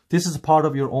 this is part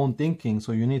of your own thinking,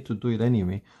 so you need to do it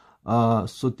anyway.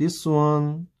 So this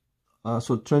one,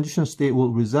 so transition state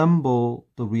will resemble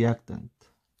the reactant,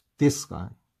 this guy,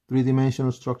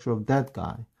 three-dimensional structure of that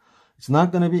guy. It's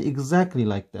not going to be exactly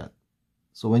like that.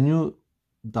 So when you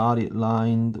dot it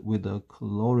lined with a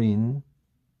chlorine,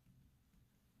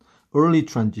 early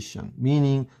transition,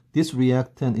 meaning this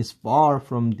reactant is far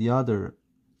from the other,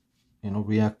 you know,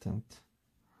 reactant.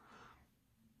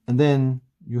 And then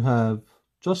you have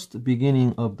just the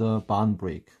beginning of the bond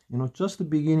break, you know, just the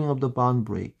beginning of the bond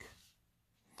break,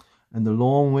 and the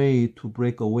long way to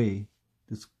break away,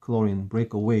 this chlorine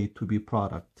break away to be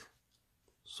product.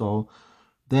 So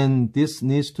then this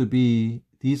needs to be,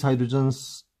 these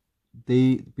hydrogens,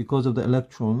 they, because of the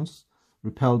electrons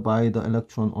repelled by the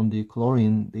electron on the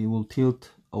chlorine, they will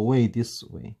tilt away this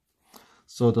way.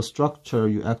 So the structure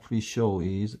you actually show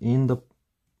is in the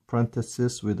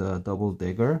parenthesis with a double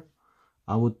dagger.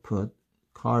 I would put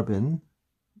carbon,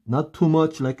 not too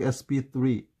much like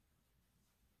sp3.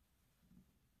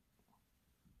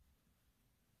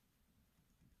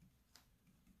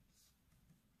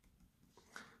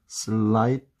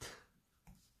 Slight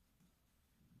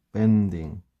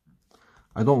bending.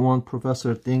 I don't want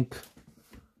professor think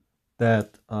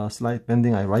that slight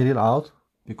bending, I write it out,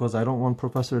 because I don't want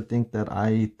professor think that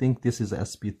I think this is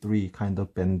sp3 kind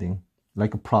of bending,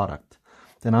 like a product.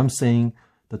 Then I'm saying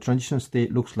the transition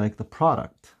state looks like the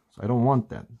product. So I don't want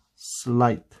that.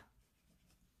 Slight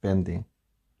bending.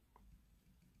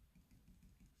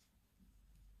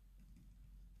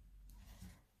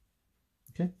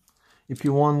 Okay. If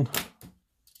you want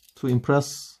to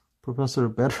impress professor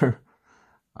better,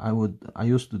 I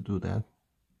used to do that.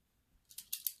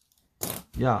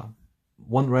 Yeah,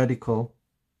 one radical,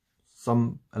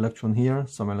 some electron here,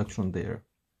 some electron there.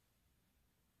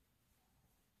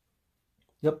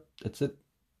 Yep, that's it.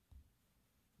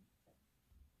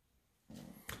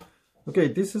 Okay,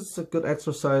 this is a good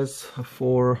exercise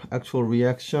for actual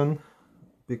reaction,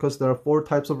 because there are 4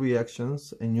 types of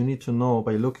reactions, and you need to know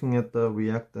by looking at the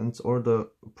reactants or the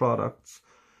products,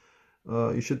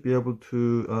 you should be able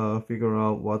to figure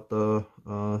out what the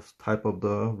type of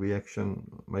the reaction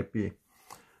might be.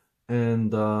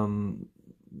 And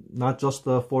not just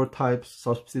the 4 types: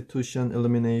 substitution,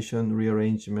 elimination,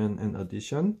 rearrangement, and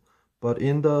addition. But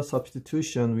in the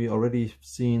substitution, we already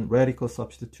seen radical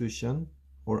substitution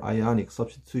or ionic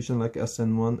substitution like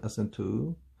SN1,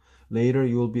 SN2. Later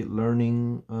you will be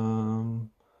learning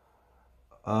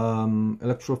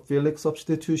electrophilic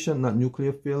substitution, not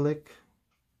nucleophilic.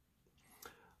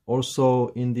 Also,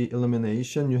 in the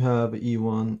elimination, you have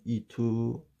E1,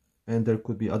 E2, and there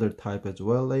could be other type as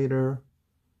well later.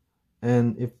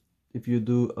 And if you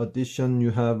do addition,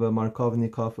 you have a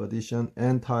Markovnikov addition,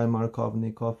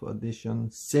 anti-Markovnikov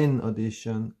addition, Sin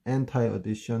addition,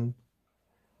 anti-addition.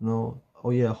 No,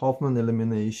 oh yeah, Hoffman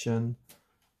elimination.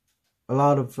 A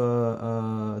lot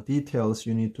of details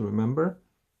you need to remember.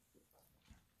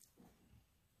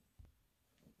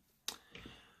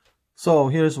 So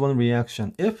here's one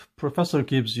reaction. If professor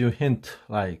gives you a hint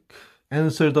like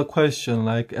answer the question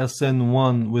like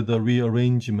SN1 with a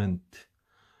rearrangement,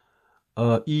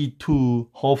 E2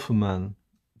 Hoffman,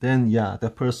 then yeah,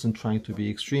 that person trying to be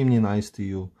extremely nice to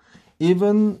you.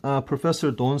 Even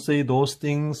professor don't say those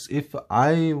things. If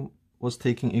I was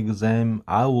taking exam,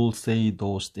 I will say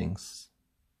those things.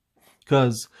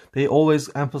 Because they always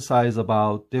emphasize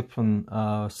about different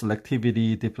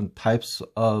selectivity, different types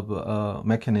of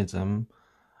mechanism,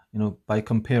 you know, by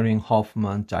comparing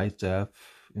Hoffman, Zaitsev,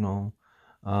 you know,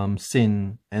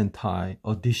 Sin, anti,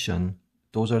 addition.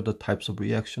 Those are the types of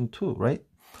reaction too, right?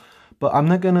 But I'm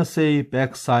not gonna say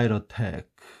backside attack.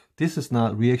 This is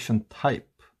not reaction type.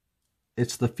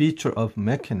 It's the feature of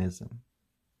mechanism.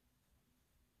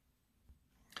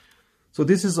 So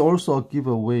this is also a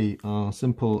giveaway,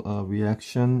 simple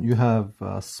reaction. You have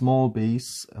a small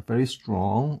base, very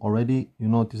strong. Already, you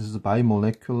know, this is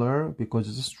bimolecular because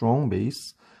it's a strong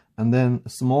base. And then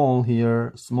small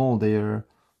here, small there.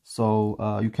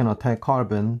 So you can attack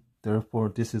carbon. Therefore,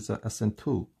 this is a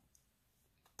SN2.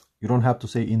 You don't have to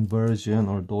say inversion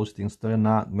or those things. They're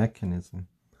not mechanism.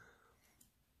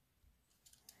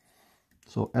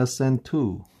 So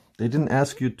SN2. They didn't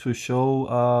ask you to show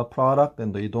a product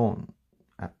and they don't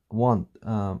want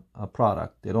a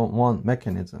product. They don't want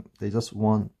mechanism. They just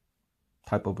want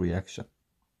type of reaction.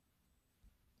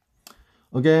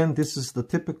 Again, this is the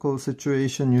typical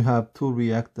situation. You have two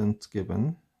reactants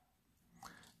given.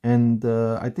 And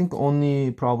I think only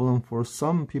problem for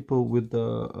some people with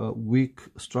the weak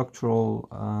structural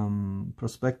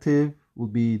perspective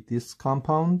would be this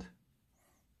compound.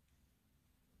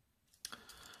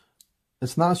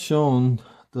 It's not shown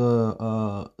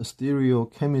the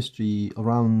stereochemistry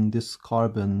around this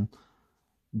carbon,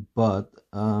 but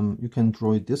you can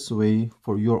draw it this way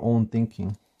for your own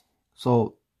thinking.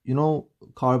 So, you know,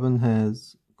 carbon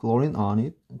has chlorine on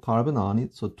it, carbon on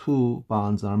it, so two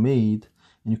bonds are made,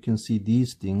 and you can see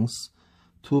these things.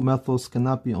 Two methyls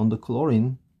cannot be on the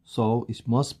chlorine, so it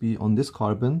must be on this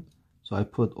carbon. So I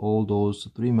put all those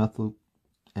three methyls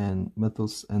and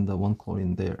the one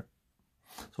chlorine there.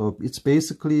 So it's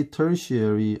basically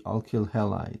tertiary alkyl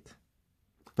halide,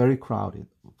 very crowded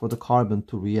for the carbon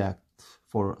to react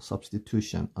for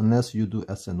substitution unless you do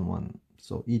SN1.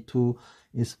 So E2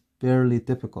 is fairly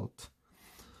difficult.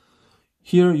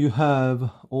 Here you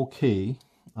have OK,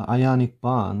 ionic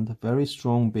bond, very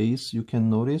strong base you can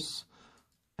notice,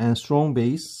 and strong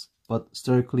base but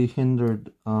sterically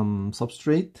hindered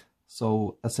substrate.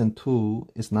 So SN2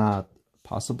 is not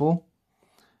possible.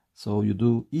 So you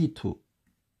do E2.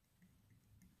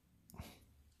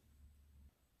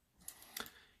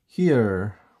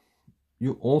 Here,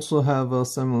 you also have a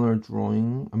similar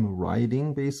drawing,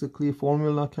 writing basically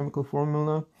formula, chemical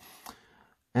formula,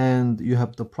 and you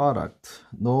have the product,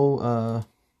 no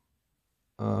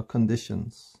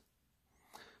conditions.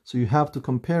 So you have to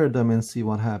compare them and see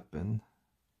what happened.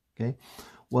 Okay,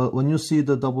 well, when you see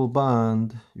the double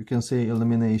bond, you can say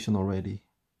elimination already.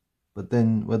 But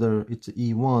then whether it's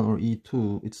E1 or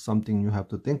E2, it's something you have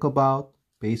to think about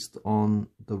based on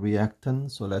the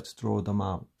reactant. So let's draw them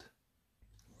out.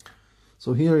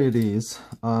 So here it is.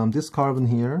 This carbon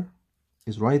here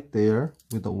is right there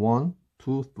with the 1,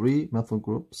 2, 3 methyl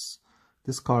groups.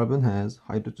 This carbon has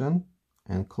hydrogen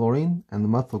and chlorine and the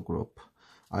methyl group.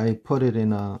 I put it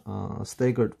in a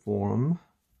staggered form.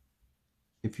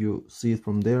 If you see it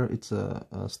from there, it's a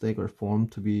staggered form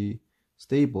to be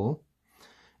stable.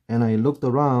 And I looked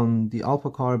around, the alpha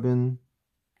carbon,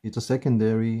 it's a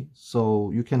secondary,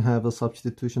 so you can have a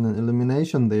substitution and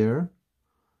elimination there.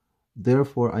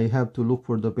 Therefore, I have to look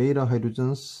for the beta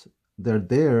hydrogens. They're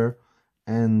there,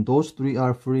 and those three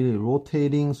are freely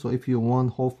rotating. So if you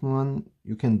want Hoffman,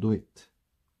 you can do it.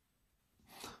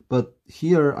 But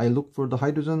here, I look for the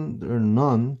hydrogen. There are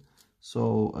none.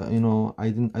 So you know, I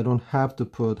don't have to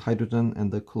put hydrogen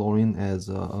and the chlorine as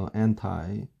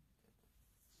anti.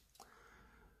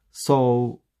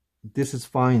 So this is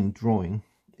fine drawing.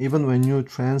 Even when you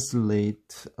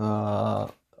translate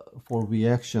for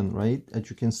reaction, right? As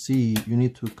you can see, you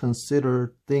need to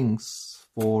consider things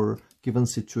for given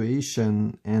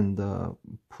situation and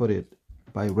put it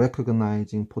by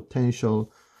recognizing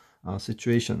potential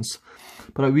situations.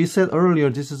 But we said earlier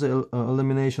this is an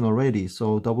elimination already,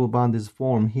 so double bond is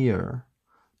formed here.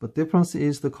 But difference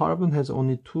is the carbon has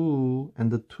only 2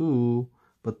 and the 2,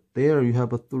 but there you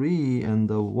have a 3 and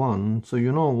the 1, so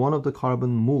you know one of the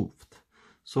carbon moved.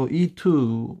 So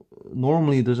E2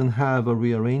 normally doesn't have a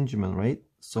rearrangement, right?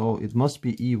 So it must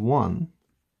be E1.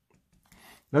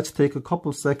 Let's take a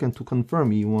couple seconds to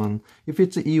confirm E1. If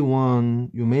it's E1,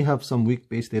 you may have some weak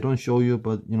base. They don't show you,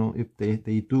 but you know, if they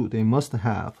do, they must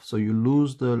have. So you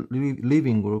lose the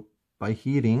leaving group by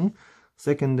heating.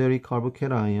 Secondary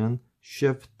carbocation,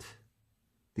 shift.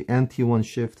 The anti-1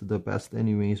 shift the best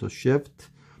anyway, so shift.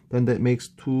 Then that makes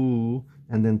 2,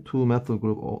 and then 2 methyl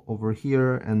group over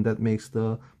here, and that makes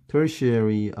the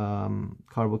tertiary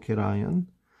carbocation.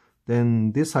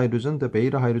 Then this hydrogen, the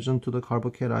beta hydrogen to the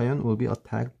carbocation, will be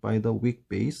attacked by the weak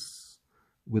base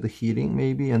with the heating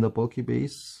maybe, and the bulky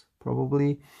base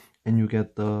probably, and you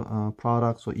get the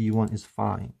product. So E1 is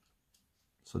fine.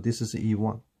 So this is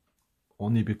E1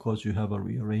 only because you have a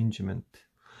rearrangement.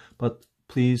 But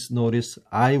please notice,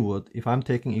 I would, if I'm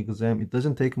taking exam, it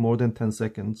doesn't take more than 10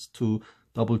 seconds to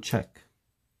double check.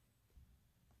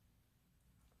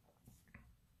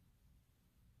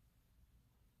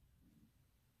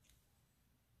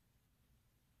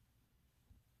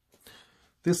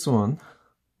 This one,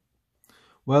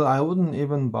 well, I wouldn't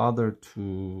even bother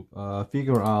to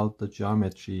figure out the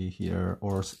geometry here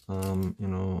or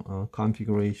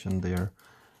configuration there.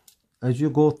 As you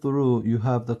go through, you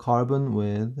have the carbon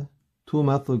with 2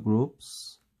 methyl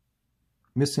groups,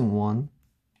 missing 1.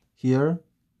 Here,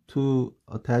 2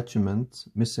 attachments,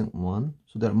 missing 1.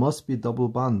 So there must be double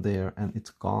bond there, and it's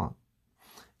gone.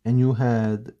 And you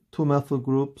had 2 methyl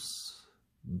groups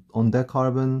on that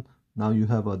carbon. Now you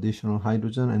have additional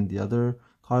hydrogen, and the other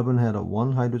carbon had a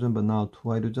 1 hydrogen, but now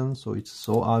 2 hydrogen. So it's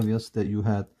so obvious that you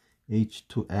had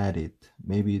H2 added.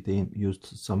 Maybe they used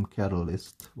some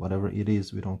catalyst, whatever it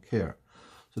is, we don't care.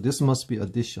 So this must be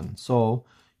addition. So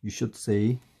you should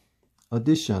say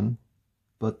addition,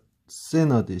 but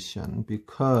Sn addition,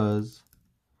 because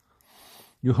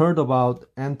you heard about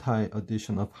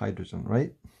anti-addition of hydrogen,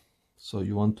 right? So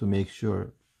you want to make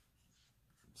sure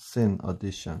Sn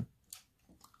addition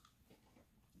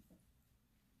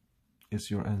is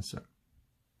your answer.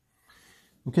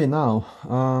 Okay, now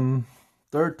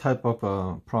third type of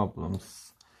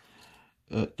problems.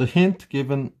 The hint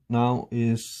given now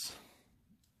is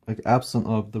like absent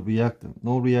of the reactant.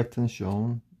 No reactant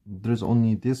shown. There's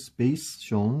only this base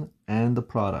shown and the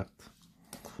product.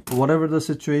 But whatever the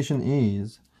situation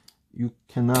is, you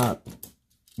cannot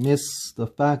miss the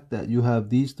fact that you have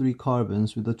these 3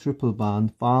 carbons with a triple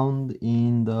bond found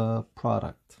in the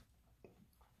product.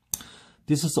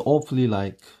 This is awfully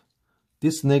like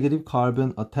this negative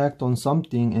carbon attacked on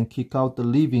something and kick out the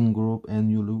leaving group, and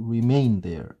you remain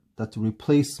there. That's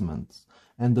replacement.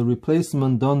 And the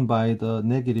replacement done by the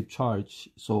negative charge,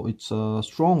 so it's a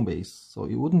strong base. So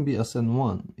it wouldn't be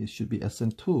SN1, it should be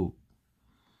SN2.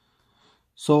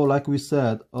 So like we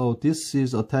said, oh, this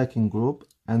is attacking group,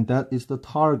 and that is the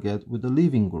target with the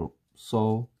leaving group.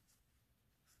 So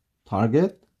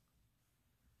target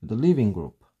with the leaving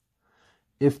group.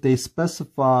 If they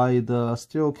specify the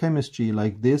stereochemistry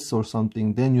like this or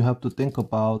something, then you have to think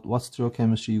about what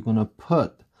stereochemistry you're gonna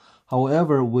put.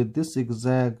 However, with this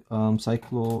exact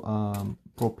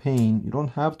cyclopropane, you don't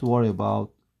have to worry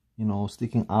about, you know,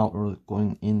 sticking out or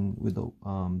going in with a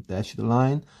dashed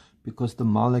line, because the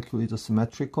molecule is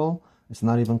symmetrical. It's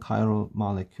not even chiral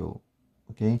molecule.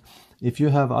 Okay, if you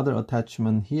have other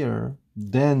attachment here,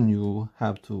 then you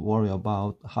have to worry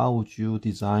about how would you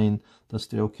design the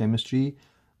stereochemistry,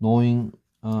 knowing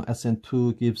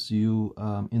SN2 gives you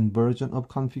inversion of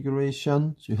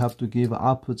configuration, so you have to give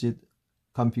opposite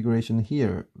configuration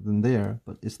here than there,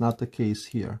 but it's not the case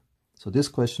here. So this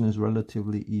question is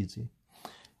relatively easy.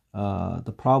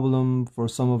 The problem for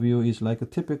some of you is like a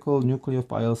typical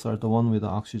nucleophiles are the one with the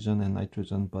oxygen and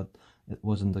nitrogen, but it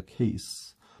wasn't the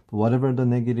case. But whatever the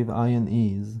negative ion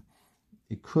is,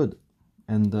 it could,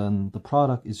 and then the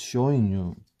product is showing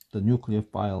you the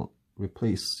nucleophile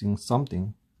replacing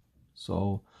something.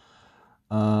 So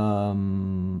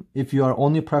if you are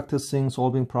only practicing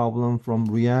solving problem from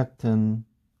reacting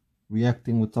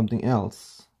with something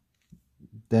else,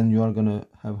 then you are gonna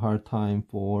have hard time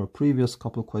for previous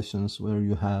couple questions where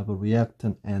you have a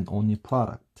reactant and only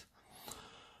product.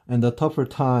 And the tougher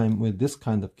time with this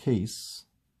kind of case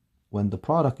when the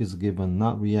product is given,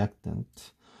 not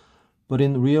reactant. But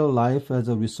in real life as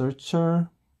a researcher,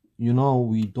 you know,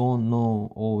 we don't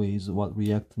know always what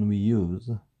reactant we use,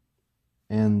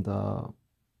 and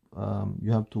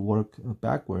you have to work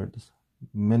backwards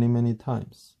many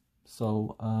times.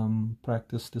 So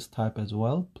practice this type as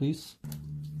well, please.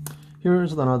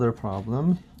 Here's another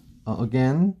problem.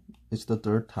 Again, it's the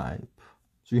third type.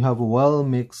 So you have a well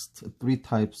mixed three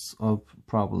types of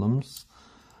problems.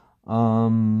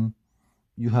 You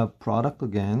have product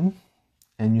again,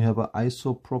 and you have an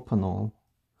isopropanol.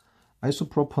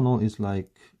 Isopropanol is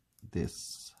like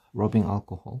this, rubbing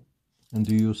alcohol. And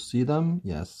do you see them?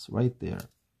 Yes, right there.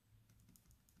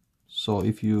 So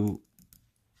if you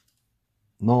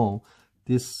know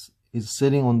this is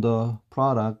sitting on the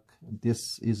product,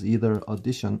 this is either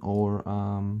addition or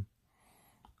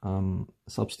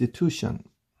substitution.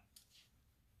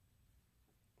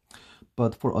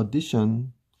 But for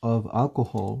addition of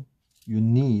alcohol, you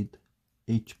need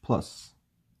H plus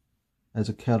as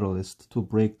a catalyst to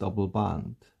break double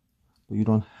bond. But you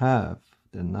don't have,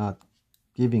 they're not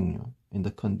giving you in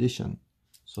the condition.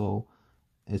 So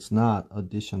it's not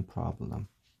addition problem.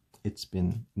 It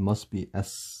must be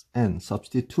SN,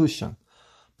 substitution.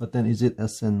 But then is it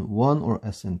SN1 or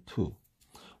SN2?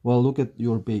 Well, look at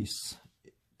your base,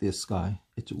 this guy.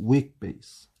 It's weak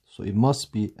base. So it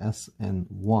must be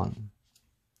SN1.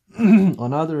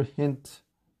 Another hint,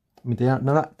 I mean, they're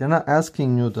not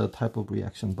asking you the type of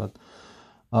reaction, but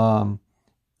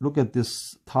look at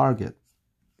this target.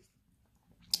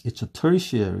 It's a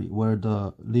tertiary where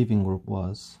the leaving group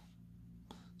was.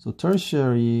 So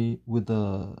tertiary with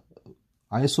the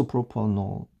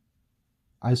isopropanol,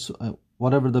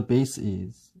 whatever the base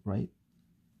is, right?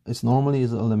 It's normally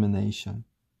is elimination.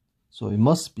 So it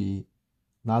must be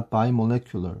not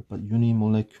bimolecular, but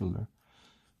unimolecular.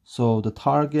 So the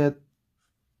target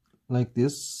like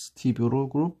this T-butyl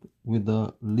group with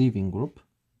the leaving group.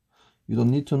 You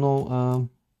don't need to know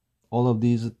all of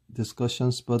these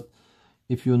discussions, but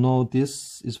if you know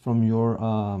this is from your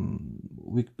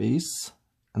weak base,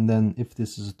 and then if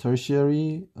this is a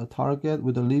tertiary target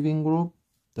with a leaving group,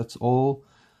 that's all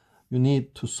you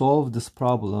need to solve this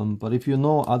problem. But if you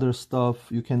know other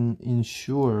stuff, you can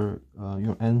ensure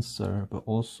your answer, but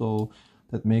also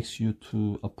that makes you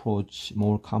to approach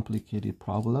more complicated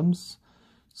problems.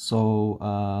 So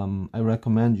I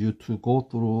recommend you to go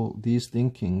through these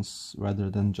thinkings rather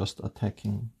than just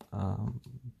attacking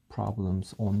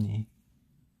problems only.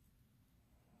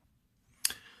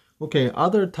 Okay,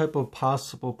 other type of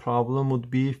possible problem would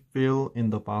be fill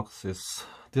in the boxes.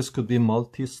 This could be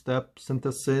multi-step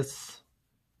synthesis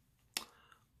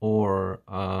or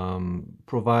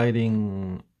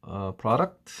providing a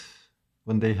product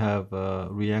when they have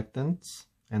reactants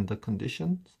and the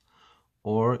conditions,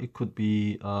 or it could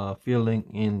be filling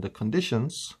in the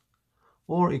conditions,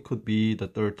 or it could be the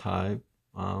third type,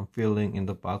 filling in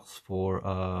the box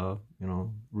for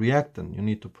reactant. You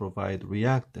need to provide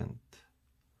reactant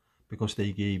because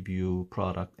they gave you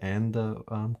product and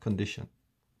condition.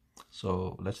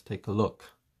 So let's take a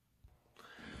look.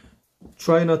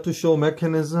 Try not to show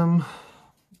mechanism,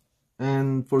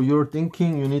 and for your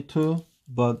thinking you need to,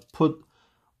 but put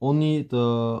only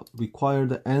the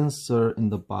required answer in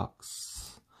the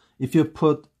box. If you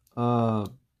put 2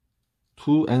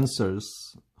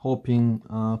 answers, hoping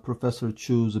professor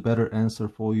choose a better answer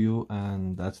for you,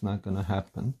 and that's not gonna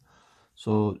happen.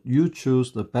 So you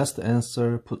choose the best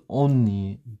answer, put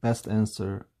only best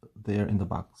answer there in the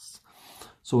box.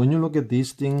 So when you look at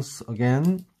these things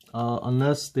again,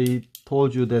 unless they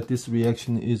told you that this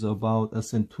reaction is about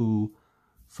SN2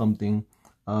 something,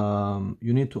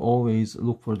 you need to always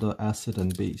look for the acid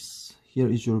and base. Here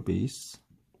is your base,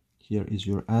 here is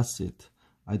your acid.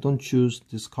 I don't choose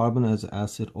this carbon as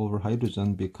acid over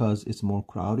hydrogen because it's more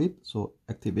crowded, so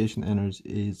activation energy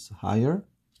is higher,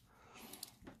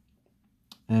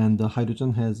 and the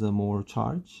hydrogen has a more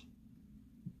charge.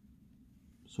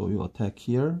 So you attack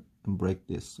here and break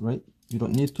this, right? You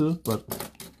don't need to, but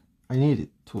I need it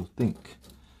to think.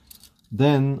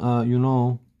 Then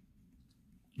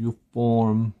you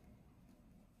form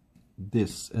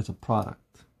this as a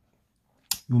product.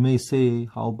 You may say,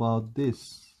 how about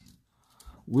this?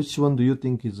 Which one do you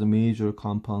think is a major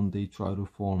compound they try to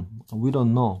form? We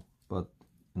don't know, but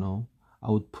I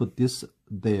would put this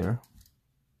there.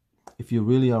 If you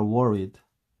really are worried,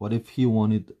 what if he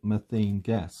wanted methane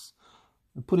gas?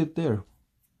 Put it there.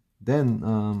 Then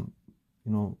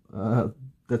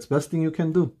that's best thing you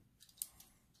can do.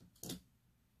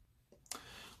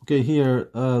 Okay, here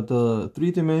the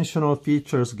 3-dimensional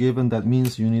features given, that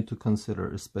means you need to consider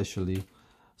especially.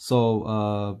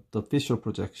 So the Fisher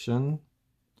projection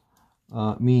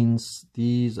means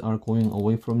these are going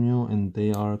away from you and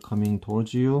they are coming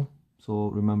towards you. So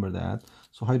remember that.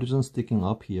 So hydrogen sticking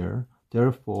up here.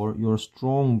 Therefore, your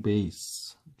strong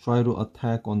base try to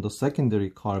attack on the secondary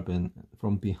carbon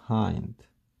from behind.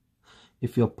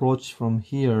 if you approach from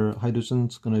here,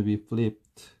 hydrogen's going to be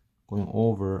flipped, going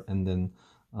over, and then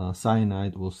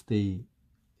cyanide will stay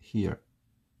here.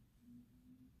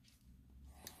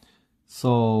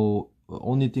 So the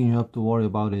only thing you have to worry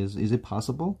about is it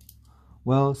possible?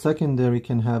 Well, secondary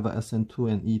can have a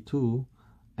SN2 and E2,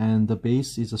 and the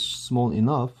base is small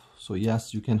enough, so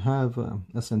yes, you can have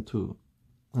SN2.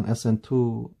 And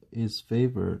SN2 is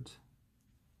favored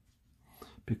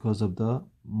because of the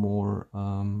more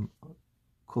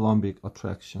Coulombic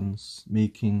attractions,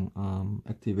 making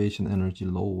activation energy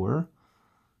lower.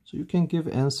 So you can give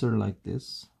answer like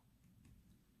this.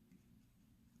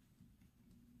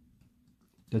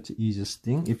 That's the easiest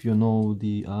thing if you know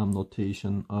the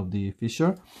notation of the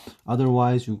Fisher.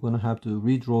 Otherwise, you're going to have to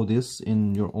redraw this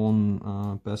in your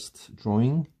own best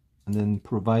drawing and then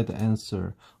provide the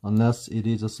answer, unless it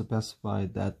is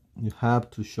specified that you have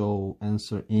to show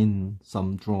answer in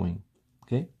some drawing.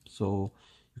 Okay, so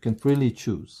you can freely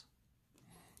choose.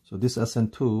 So this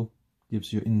SN2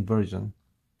 gives you inversion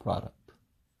product.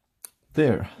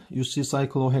 There, you see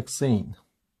cyclohexane.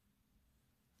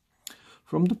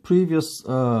 From the previous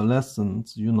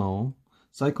lessons, you know,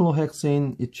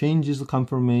 cyclohexane, it changes the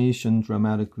conformation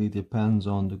dramatically, depends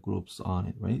on the groups on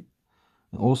it, right?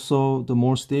 And also, the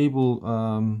more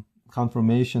stable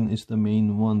conformation is the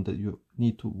main one that you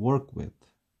need to work with.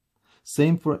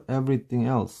 Same for everything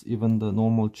else, even the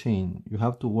normal chain. You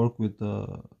have to work with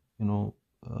the,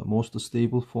 most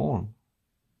stable form.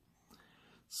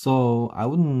 So I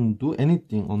wouldn't do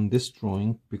anything on this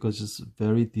drawing because it's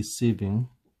very deceiving.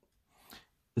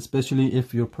 Especially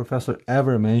if your professor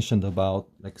ever mentioned about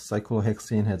like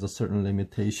cyclohexane has a certain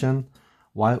limitation,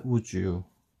 why would you?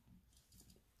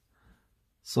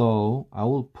 So I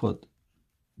will put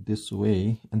this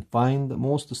way and find the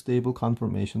most stable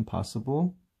conformation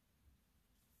possible.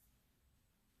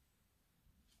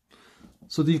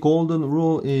 So the golden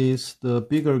rule is the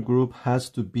bigger group has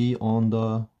to be on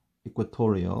the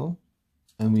equatorial,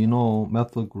 and we know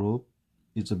methyl group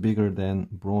is bigger than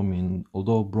bromine.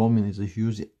 Although bromine is a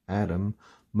huge atom,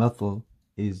 methyl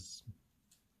is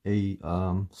a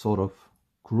sort of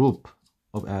group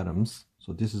of atoms,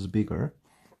 so this is bigger.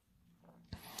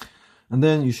 And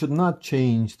then you should not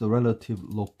change the relative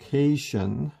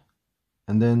location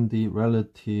and then the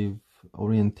relative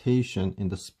orientation in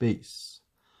the space.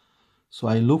 So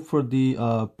I look for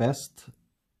the best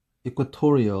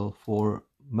equatorial for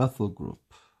methyl group.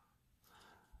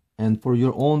 And for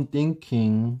your own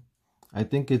thinking, I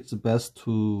think it's best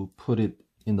to put it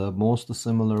in the most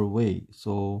similar way.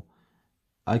 So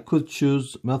I could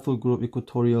choose methyl group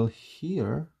equatorial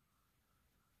here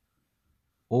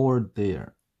or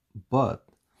there. But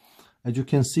as you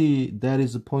can see, that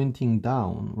is pointing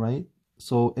down, right?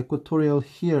 So equatorial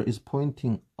here is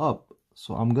pointing up.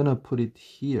 So I'm going to put it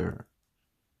here.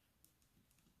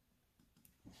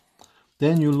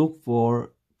 Then you look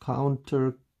for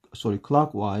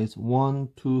clockwise 1,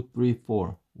 2, 3,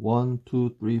 4. 1,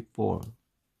 2, 3, 4.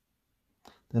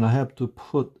 Then I have to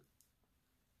put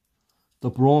the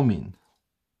bromine.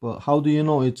 But how do you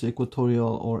know it's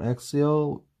equatorial or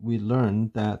axial? We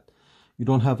learned that you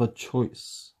don't have a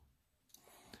choice.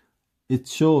 It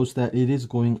shows that it is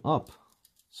going up.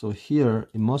 So here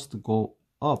it must go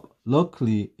up.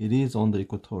 Luckily, it is on the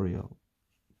equatorial.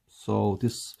 So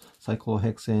this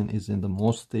cyclohexane is in the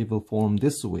most stable form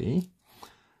this way.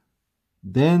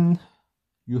 Then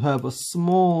you have a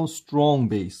small, strong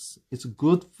base. It's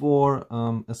good for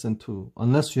SN2,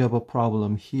 unless you have a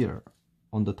problem here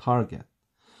on the target.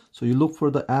 So you look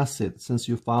for the acid. Since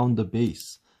you found the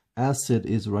base, acid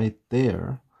is right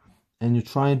there, and you're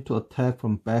trying to attack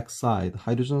from backside.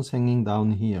 Hydrogen's hanging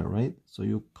down here, right? So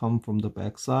you come from the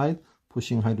backside,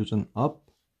 pushing hydrogen up.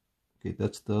 Okay,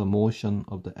 that's the motion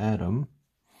of the atom.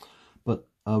 But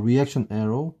a reaction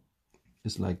arrow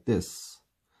is like this.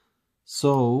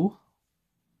 So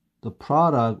the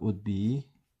product would be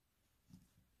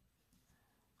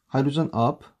hydrogen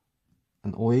up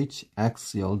and OH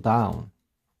axial down.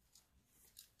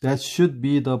 That should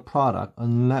be the product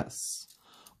unless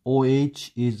OH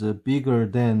is bigger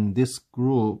than this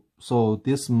group. So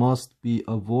this must be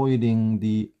avoiding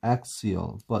the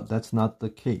axial, but that's not the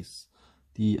case.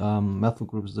 The methyl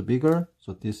group is bigger,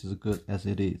 so this is good as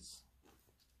it is.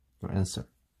 Your answer.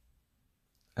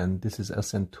 And this is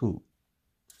SN2.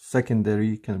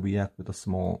 Secondary can react with a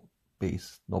small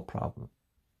base, no problem.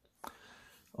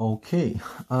 Okay,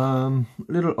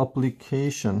 little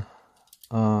application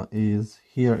is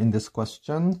here in this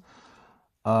question.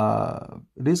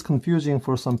 It is confusing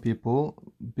for some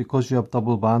people because you have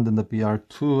double bond in the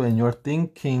Br2 and you're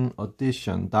thinking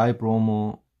addition,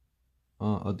 dibromo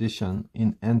addition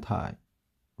in anti,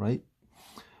 right?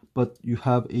 but you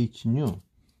have H nu.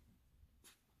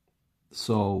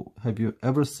 So have you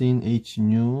ever seen H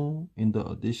nu in the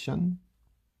addition?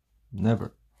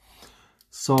 Never.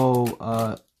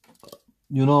 So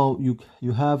you know,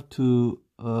 you have to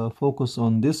focus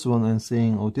on this one and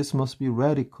saying, oh, this must be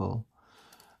radical.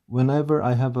 Whenever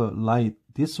I have a light,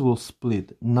 this will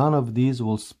split. None of these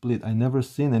will split. I never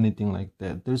seen anything like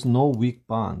that. There's no weak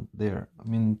bond there. I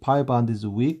mean, pi bond is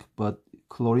weak, but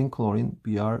chlorine,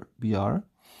 Br,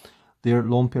 their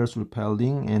lone pairs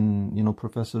repelling, and you know,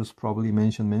 professors probably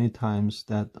mentioned many times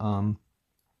that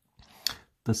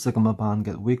the sigma bond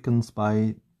get weakened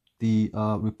by the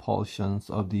repulsions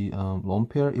of the lone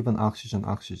pair, even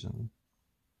oxygen.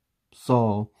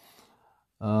 So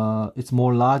it's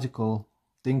more logical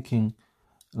thinking,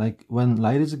 like when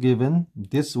light is given,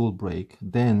 this will break,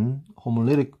 then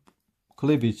homolytic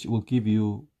cleavage will give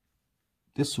you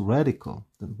this radical.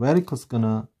 The radical is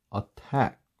gonna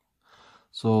attack.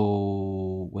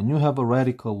 So when you have a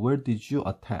radical, where did you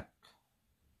attack?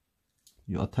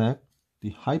 You attack the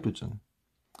hydrogen.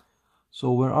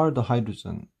 So where are the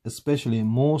hydrogen? Especially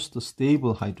most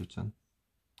stable hydrogen.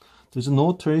 There's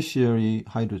no tertiary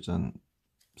hydrogen.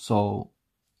 So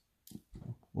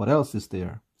what else is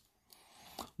there?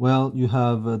 Well, you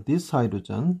have this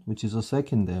hydrogen, which is a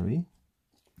secondary.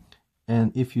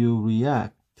 And if you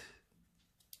react,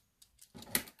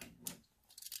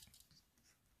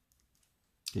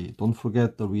 okay, don't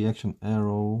forget the reaction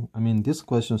arrow. I mean, this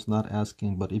question is not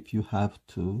asking, but if you have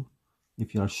to,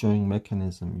 if you are showing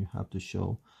mechanism, you have to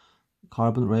show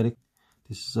carbon radical.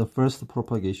 This is the first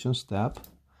propagation step.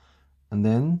 And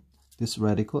then this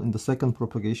radical in the second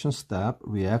propagation step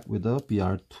react with the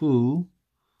Br2.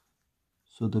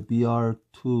 So the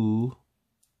Br2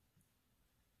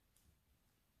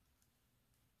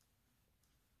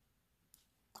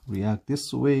 react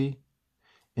this way,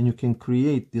 and you can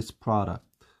create this product.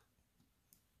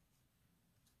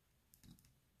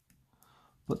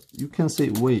 But you can say,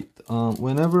 wait,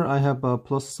 whenever I have a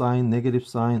plus sign, negative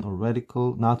sign, or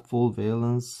radical, not full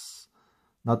valence,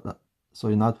 not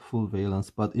full valence,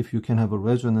 but if you can have a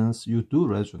resonance, you do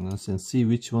resonance and see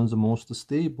which one's the most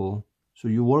stable. So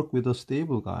you work with a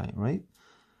stable guy, right?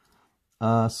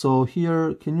 So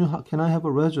here, can I have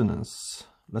a resonance?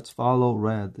 Let's follow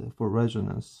red for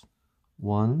resonance.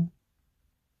 1,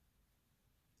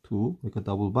 2, like a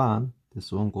double bond.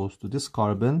 This one goes to this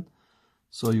carbon.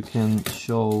 So you can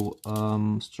show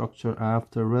structure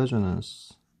after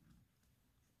resonance.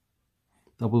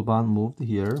 Double bond moved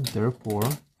here, therefore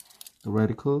the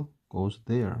radical goes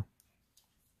there.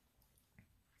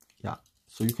 Yeah,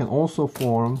 so you can also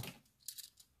form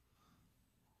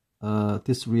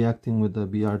this reacting with the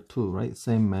Br2, right?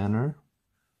 Same manner.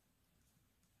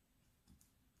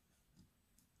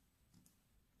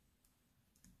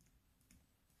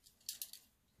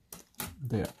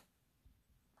 There.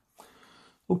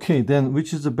 Okay, then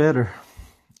which is the better?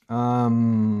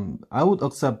 I would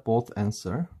accept both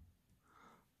answer,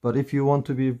 but if you want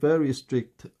to be very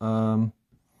strict, you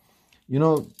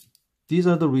know, these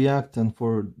are the reactant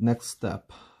for next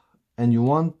step, and you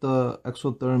want the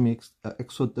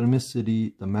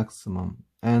exothermicity the maximum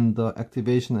and the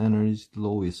activation energy the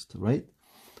lowest, right?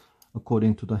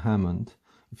 According to the Hammond.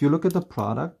 If you look at the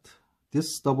product,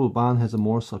 this double bond has a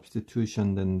more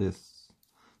substitution than this.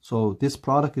 So this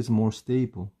product is more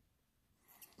stable.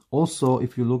 Also,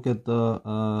 if you look at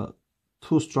the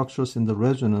two structures in the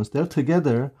resonance, they're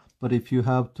together, but if you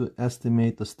have to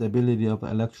estimate the stability of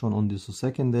electron on this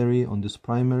secondary, on this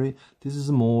primary, this is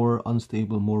more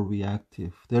unstable, more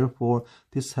reactive. Therefore,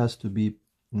 this has to be,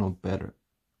 you know, better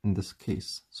in this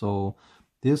case. So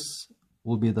this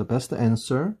will be the best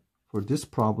answer for this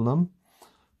problem,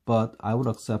 but I would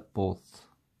accept both.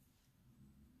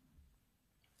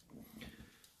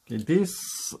 Okay,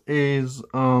 this is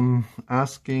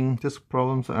this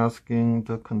problem's asking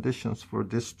the conditions for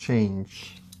this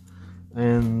change.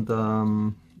 And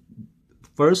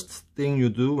first thing you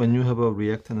do when you have a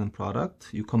reactant and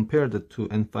product, you compare the two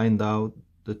and find out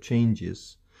the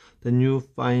changes. Then you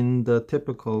find the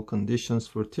typical conditions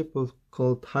for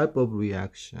typical type of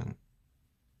reaction.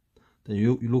 Then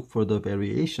you look for the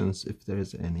variations if there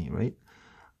is any, right?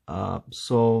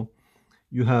 So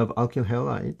you have alkyl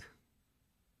halide,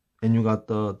 and you got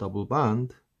the double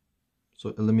bond,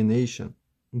 so elimination.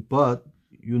 But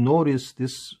you notice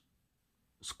this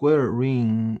square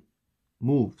ring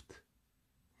moved.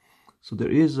 So there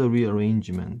is a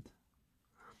rearrangement.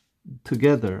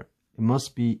 Together, it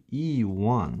must be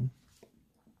E1.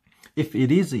 If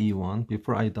it is E1,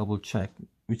 before I double check,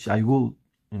 which I will,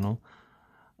 you know,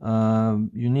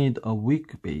 you need a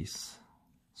weak base.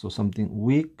 So something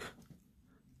weak,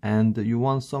 and you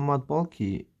want somewhat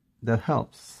bulky. that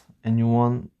helps. And you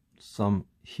want some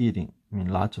heating, I mean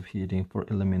lots of heating for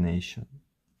elimination.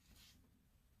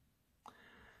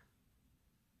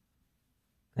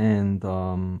 And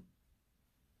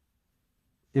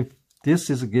if this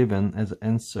is given as an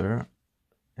answer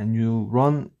and you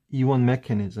run E1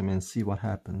 mechanism and see what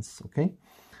happens, okay?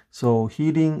 So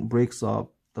heating breaks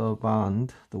up the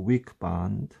bond, the weak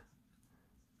bond.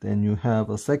 Then you have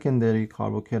a secondary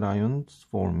carbocations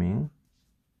forming.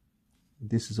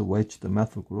 This is a wedged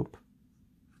methyl group.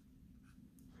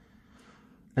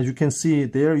 As you can see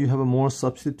there, you have a more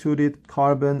substituted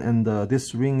carbon, and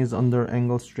this ring is under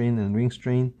angle strain and ring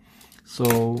strain.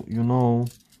 So you know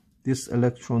this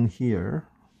electron here,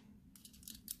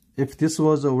 if this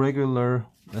was a regular,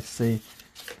 let's say,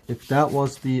 if that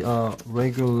was the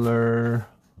regular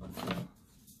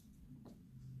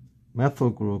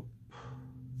methyl group,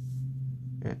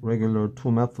 regular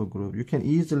 2-methyl group, you can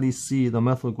easily see the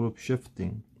methyl group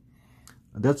shifting.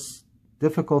 That's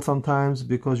difficult sometimes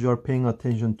because you are paying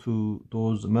attention to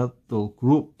those methyl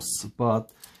groups,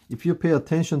 but if you pay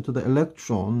attention to the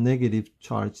electron, negative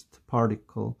charged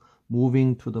particle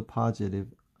moving to the positive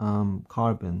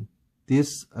carbon,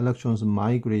 this electron is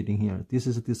migrating here, this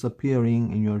is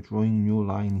disappearing, and you are drawing new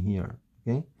line here,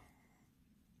 okay?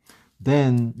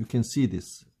 Then you can see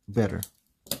this better.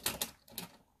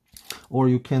 Or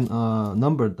you can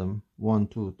number them 1,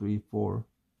 2, 3, 4,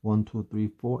 1, 2, 3,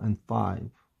 4, and 5.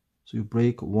 So you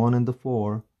break 1 and the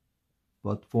 4,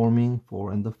 but forming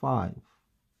 4 and the 5.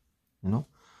 You know,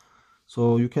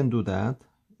 so you can do that.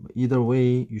 But either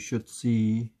way, you should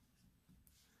see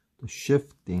the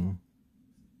shifting.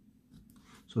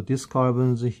 So this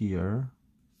carbon's here,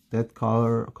 that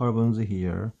carbon's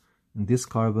here, and this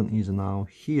carbon is now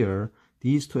here.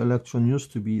 These two electrons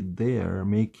used to be there,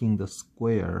 making the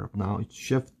square. Now it's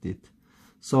shifted.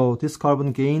 So this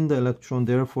carbon gained the electron,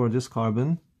 therefore this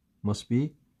carbon must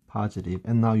be positive.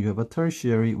 And now you have a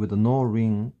tertiary with a no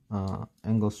ring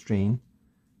angle strain.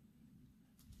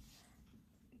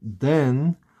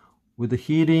 Then with the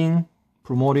heating,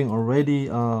 promoting already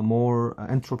more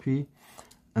entropy,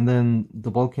 and then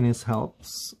the volcanism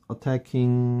helps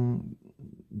attacking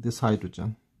this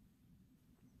hydrogen.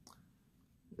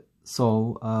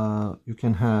 So you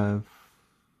can have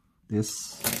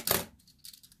this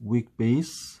weak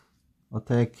base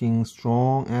attacking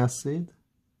strong acid,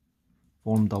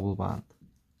 form double bond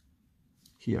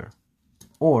here.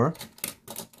 Or,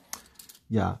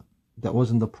 yeah, that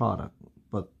wasn't the product,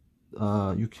 but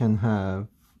you can have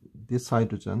this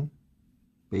hydrogen,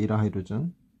 beta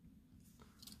hydrogen,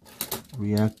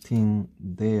 reacting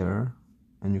there,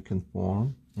 and you can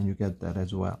form, and you get that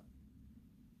as well.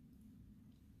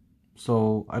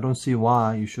 So I don't see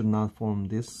why you should not form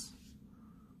this.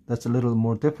 That's a little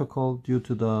more difficult due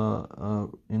to the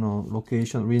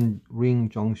location ring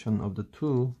junction of the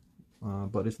two,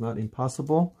 but it's not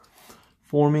impossible.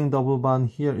 Forming double bond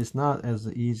here is not as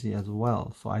easy as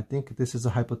well. So I think this is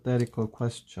a hypothetical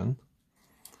question.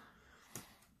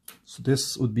 So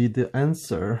this would be the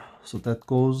answer. So that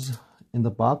goes in the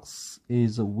box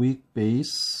is a weak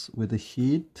base with a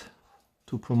heat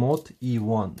to promote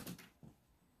E1.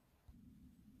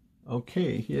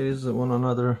 Okay, here is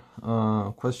another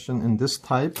question in this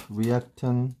type,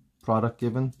 reactant product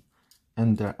given,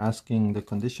 and they're asking the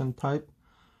condition type.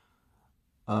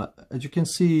 As you can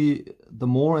see, the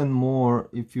more and more,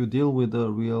 if you deal with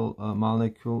a real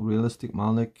realistic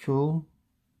molecule,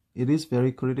 it is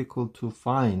very critical to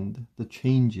find the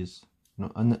changes,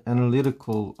 an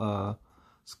analytical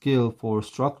skill for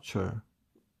structure.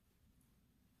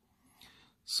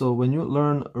 So when you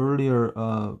learn earlier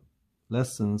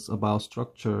lessons about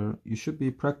structure, you should be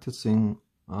practicing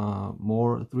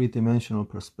more three-dimensional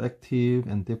perspective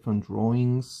and different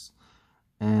drawings,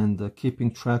 and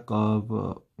keeping track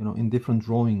of in different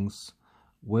drawings,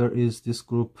 where is this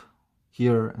group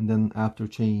here, and then after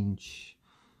change.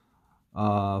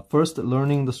 First,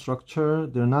 learning the structure,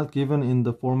 they're not given in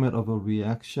the format of a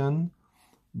reaction,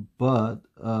 but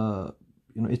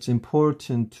it's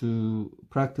important to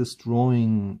practice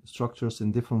drawing structures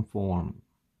in different form.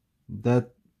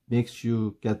 That makes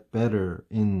you get better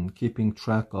in keeping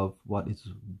track of what is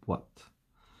what.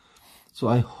 So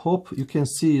I hope you can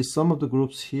see some of the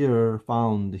groups here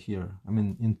found here. I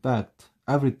mean, in fact,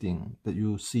 everything that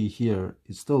you see here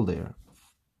is still there,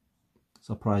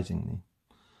 surprisingly.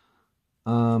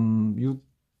 You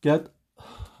get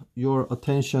your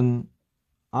attention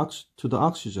to the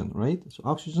oxygen, right? So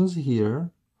oxygen's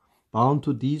here, bound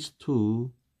to these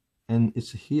two, and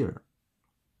it's here.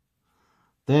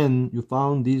 Then you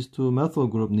found these two methyl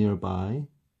group nearby,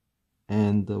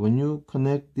 and when you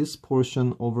connect this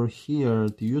portion over here,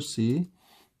 do you see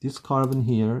This carbon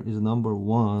here is number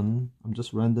 1. I'm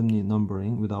just randomly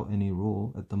numbering without any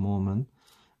rule at the moment.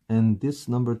 And this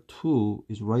number 2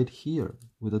 is right here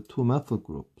with the 2 methyl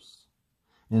groups.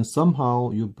 And somehow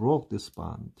you broke this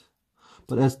bond.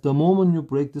 But at the moment you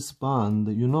break this bond,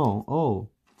 you know, oh,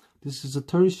 this is a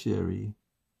tertiary.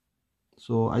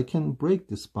 So I can break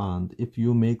this bond if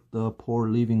you make the pore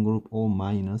leaving group O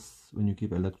minus when you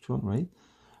give electron, right?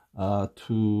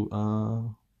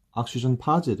 To oxygen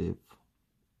positive.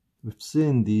 We've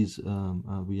seen these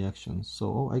reactions,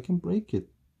 so I can break it.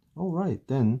 All right,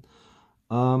 then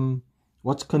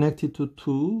what's connected to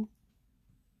 2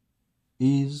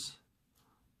 is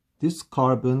this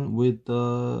carbon with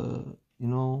the,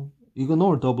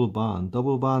 ignore double bond.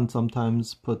 Double bond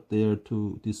sometimes put there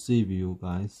to deceive you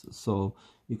guys. So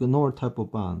ignore type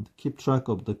of bond. Keep track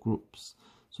of the groups.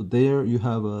 So there you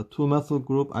have a 2-methyl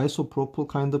group, isopropyl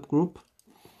kind of group.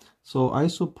 So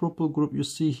isopropyl group you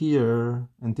see here,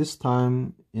 and this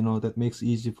time, that makes it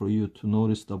easy for you to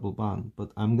notice double bond,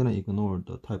 but I'm gonna ignore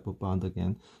the type of bond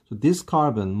again. So this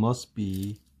carbon must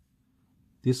be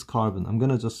this carbon. I'm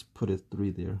gonna just put it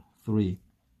 3 there, 3.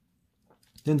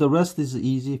 Then the rest is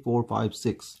easy, 4, 5,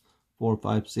 6. 4,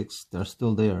 5, 6, they're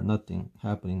still there, nothing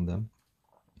happening them.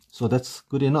 So that's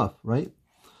good enough, right?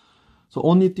 So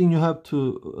only thing you have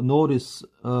to notice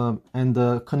and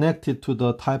connect it to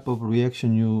the type of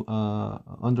reaction you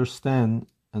understand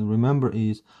and remember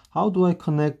is, how do I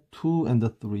connect 2 and the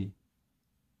 3?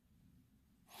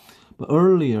 But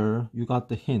earlier you got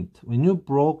the hint. When you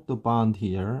broke the bond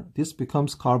here, this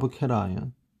becomes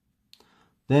carbocation.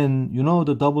 Then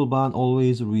the double bond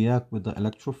always react with the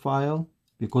electrophile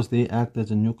because they act as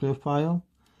a nucleophile.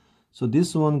 So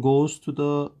this one goes to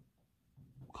the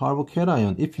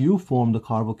carbocation if you form the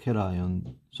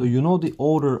carbocation. So the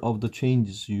order of the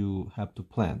changes you have to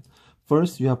plan.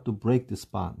 First you have to break this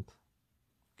bond.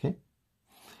 Okay,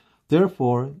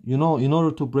 therefore in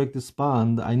order to break this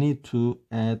bond I need to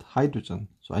add hydrogen.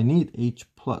 So I need H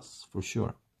plus for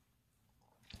sure.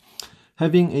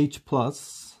 Having H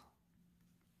plus,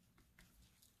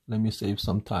 let me save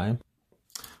some time,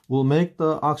 will make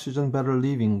the oxygen better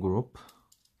leaving group.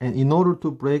 And in order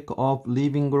to break off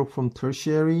leaving group from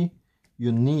tertiary,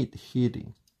 you need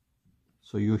heating.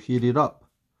 So you heat it up.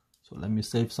 So let me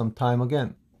save some time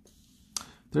again.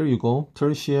 There you go.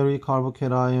 Tertiary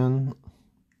carbocation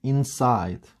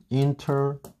inside,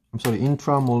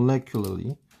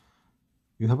 intramolecularly.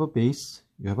 You have a base,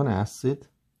 you have an acid.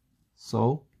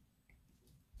 So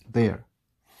there.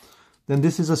 Then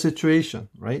this is a situation,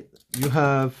 right?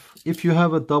 If you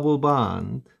have a double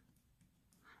bond,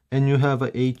 and you have a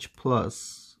H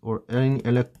plus or any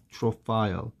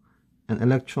electrophile, an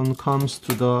electron comes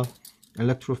to the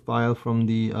electrophile from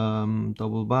the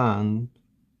double bond,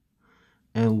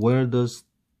 and where does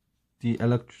the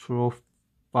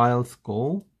electrophiles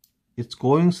go? It's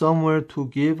going somewhere to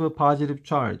give a positive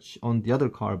charge on the other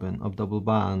carbon of double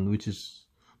bond, which is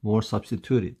more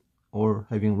substituted or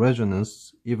having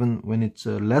resonance. Even when it's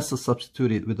less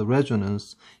substituted with the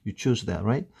resonance, you choose that,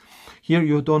 right? Here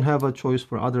you don't have a choice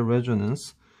for other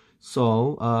resonance,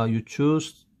 so you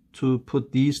choose to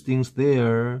put these things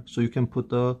there so you can put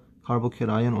the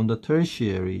carbocation on the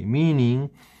tertiary, meaning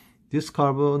this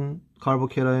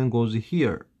carbocation goes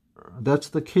here. That's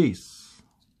the case.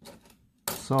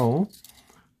 So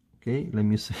okay, let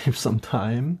me save some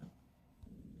time.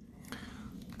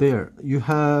 There you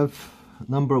have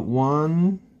number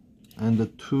 1 and the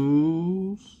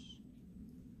 2s,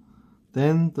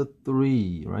 then the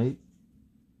 3, right?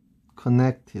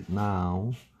 Connected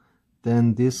now.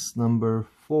 Then this number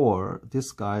 4,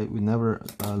 this guy, we never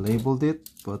labeled it,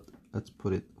 but let's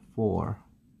put it 4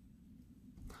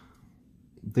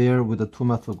 there with the 2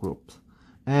 methyl groups.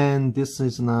 And this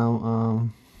is now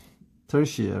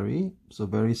tertiary, so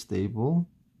very stable.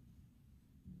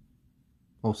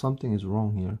 Oh, something is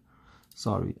wrong here.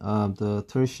 Sorry, the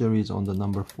tertiary is on the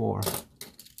number 4.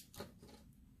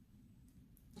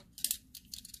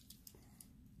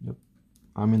 Yep,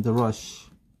 I'm in the rush.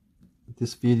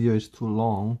 This video is too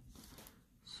long,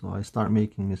 so I start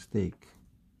making mistake.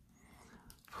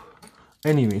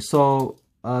 Anyway, so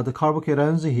the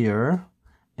carbocations here,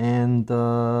 and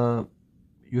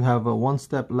you have one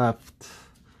step left.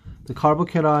 The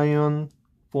carbocation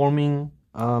forming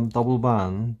double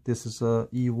bond. This is a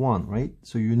E1, right?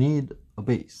 So you need a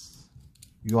base.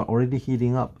 You are already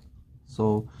heating up,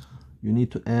 so you need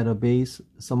to add a base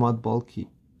somewhat bulky.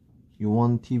 You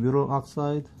want tubular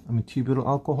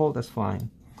alcohol, that's fine.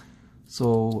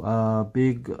 So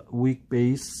big weak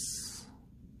base.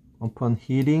 Upon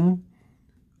heating,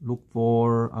 look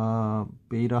for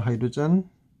beta hydrogen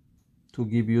to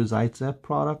give you Zaitsev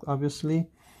product, obviously.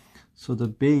 So the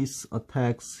base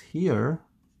attacks here,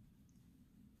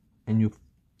 and you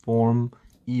form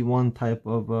E1 type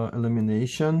of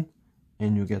elimination,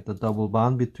 and you get the double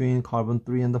bond between carbon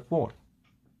 3 and the 4.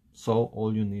 So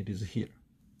all you need is here.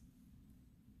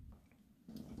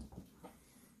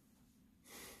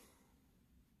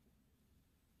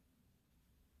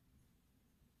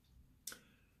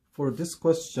 For this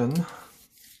question,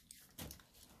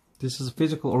 this is a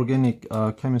physical organic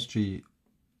chemistry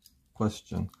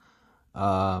question.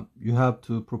 You have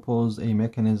to propose a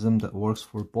mechanism that works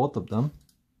for both of them,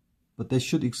 but they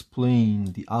should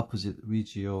explain the opposite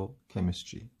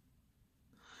regiochemistry.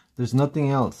 There's nothing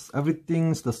else.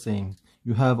 Everything's the same.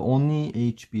 You have only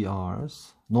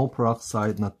HBRs, no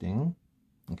peroxide, nothing.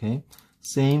 Okay,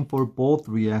 same for both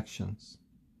reactions,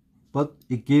 but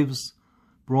it gives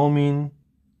bromine.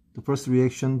 The first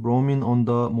reaction, bromine on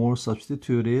the more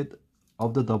substituted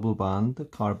of the double bond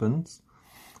carbons,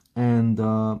 and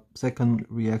the second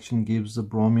reaction gives the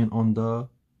bromine on the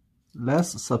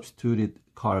less substituted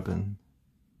carbon.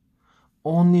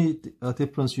 Only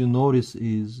difference you notice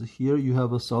is here you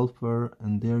have a sulfur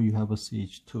and there you have a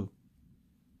CH2.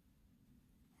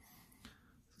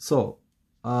 So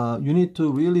you need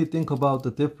to really think about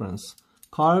the difference.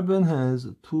 Carbon has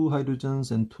 2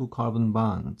 hydrogens and 2 carbon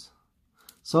bonds.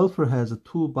 Sulfur has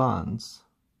 2 bonds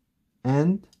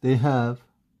and they have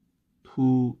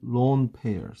 2 lone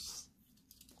pairs.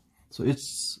 So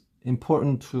it's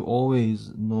important to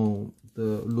always know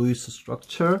the Lewis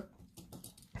structure.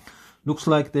 Looks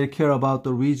like they care about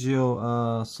the regio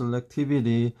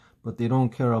selectivity, but they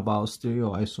don't care about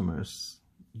stereoisomers,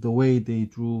 the way they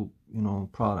drew,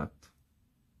 product.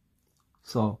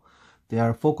 So they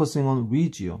are focusing on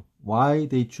regio. Why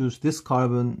they choose this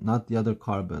carbon, not the other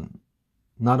carbon.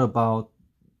 Not about,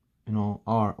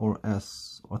 R or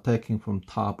S, or taking from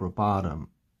top or bottom.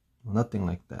 Nothing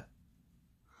like that.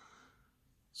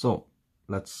 So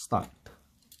let's start.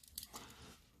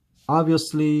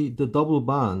 Obviously, the double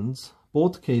bonds,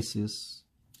 both cases,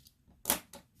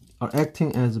 are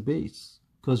acting as a base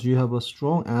because you have a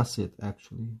strong acid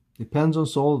actually. Depends on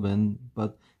solvent,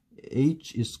 but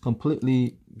H is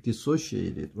completely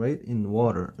dissociated, right? In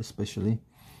water especially.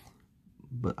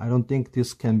 But I don't think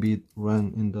this can be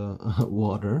run in the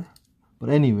water. But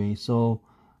anyway, so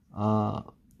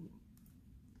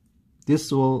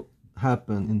this will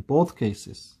happen in both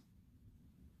cases.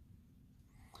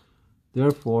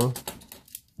 Therefore,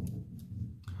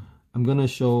 I'm gonna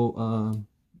show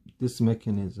this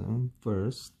mechanism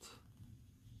first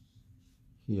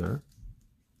here.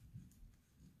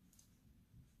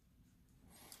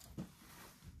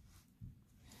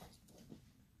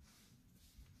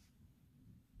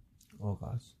 Oh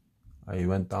gosh, I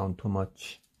went down too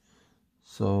much.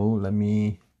 So let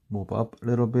me move up a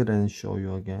little bit and show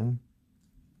you again.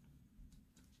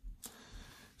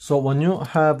 So when you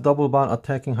have double bond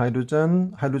attacking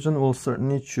hydrogen, hydrogen will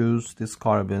certainly choose this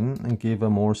carbon and give a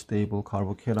more stable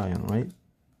carbocation, right?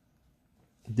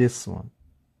 This one.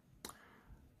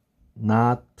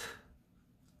 Not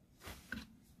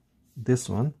this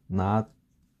one, not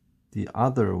the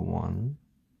other one.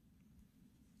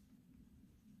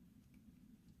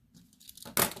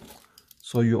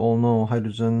 So you all know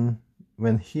hydrogen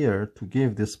went here to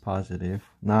give this positive,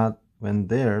 not went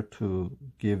there to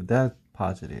give that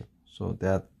positive. So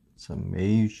that's a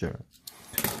major.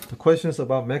 The question is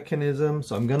about mechanism.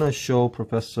 So I'm gonna show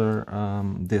Professor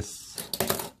this,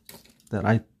 that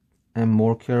I am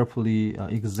more carefully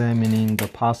examining the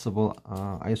possible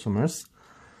isomers.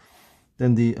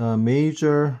 Then the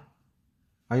major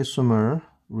isomer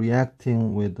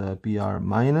reacting with Br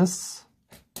minus,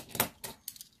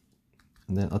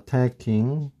 and then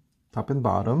attacking top and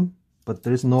bottom, but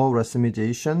there is no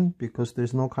racemization because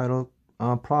there's no chiral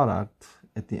product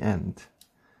at the end.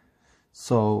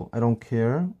 So I don't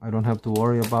care. I don't have to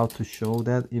worry about to show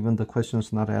that. Even the question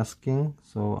is not asking,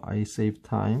 so I save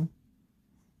time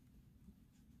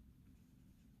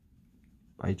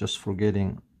by just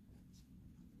forgetting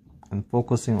and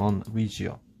focusing on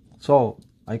regio. So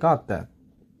I got that.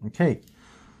 Okay,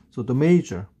 so the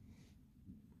major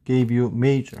gave you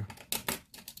major,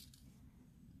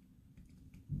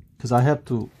 because I have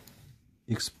to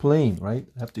explain, right?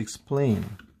 I have to explain.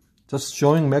 Just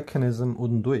showing mechanism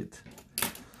wouldn't do it.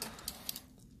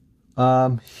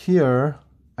 Here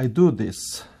I do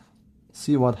this.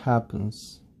 See what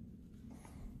happens.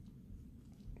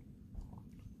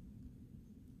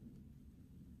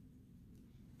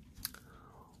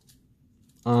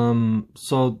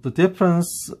 So the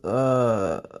difference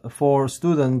for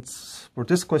students for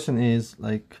this question is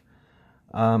like,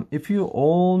 if you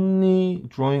only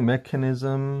drawing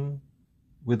mechanism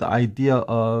with the idea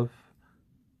of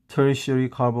tertiary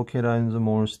carbocations are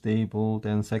more stable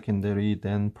than secondary,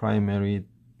 than primary,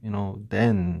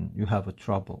 then you have a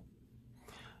trouble.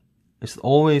 It's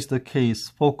always the case.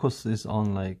 Focus is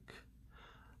on like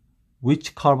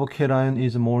which carbocation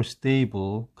is more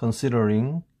stable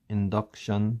considering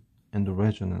induction and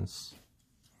resonance.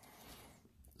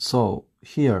 So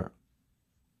here,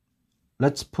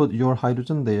 let's put your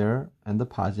hydrogen there and the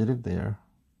positive there.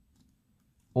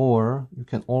 Or you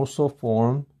can also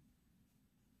form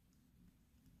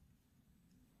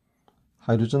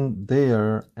hydrogen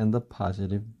there and the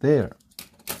positive there.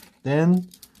 Then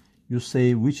you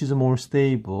say which is more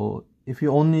stable. If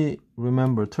you only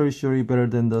remember tertiary better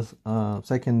than the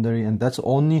secondary, and that's the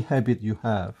only habit you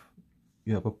have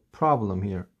a problem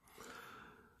here.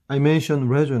 I mentioned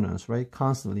resonance, right?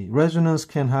 Constantly. Resonance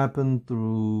can happen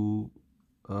through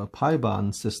a pi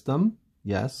bond system.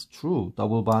 Yes, true.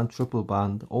 Double bond, triple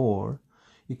bond. Or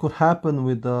it could happen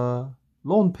with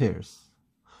lone pairs.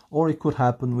 Or it could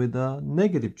happen with a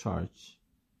negative charge.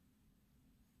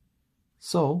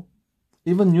 So,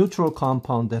 even neutral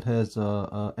compound that has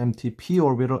empty p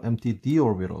orbital, empty d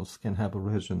orbitals can have a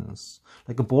resonance.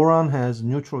 Like a boron has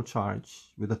neutral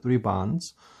charge with the 3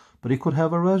 bonds, but it could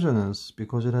have a resonance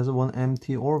because it has one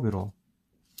empty orbital.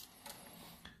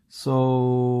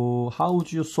 So how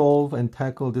would you solve and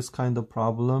tackle this kind of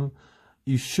problem?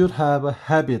 You should have a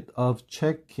habit of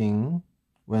checking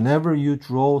whenever you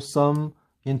draw some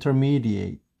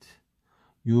intermediate.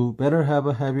 You better have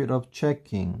a habit of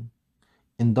checking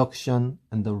induction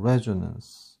and the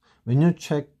resonance. When you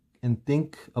check and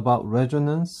think about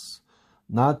resonance,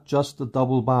 not just the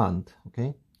double bond,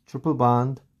 okay? Triple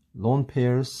bond, lone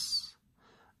pairs,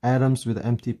 atoms with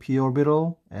empty p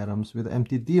orbital, atoms with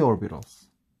empty d orbitals,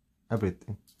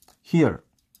 everything. Here,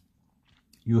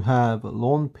 you have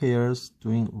lone pairs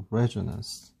doing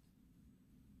resonance.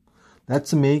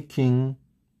 That's making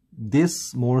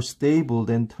this more stable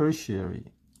than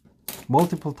tertiary.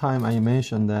 Multiple times I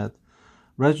mentioned that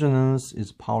resonance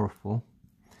is powerful.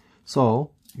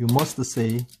 So you must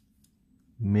say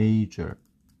major,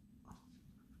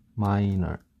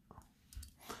 minor.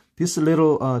 This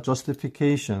little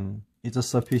justification is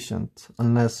sufficient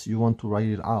unless you want to write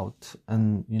it out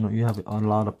and you have a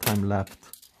lot of time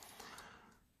left.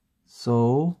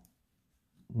 So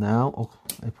now, oh,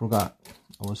 I forgot.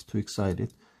 I was too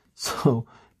excited. So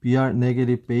Br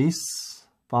negative base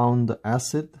found the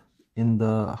acid in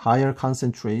the higher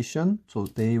concentration, so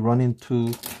they run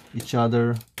into each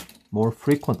other more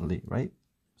frequently, right?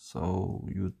 So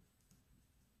you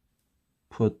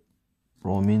put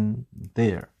bromine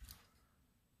there.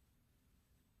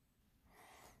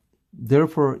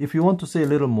 Therefore, if you want to say a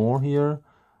little more here,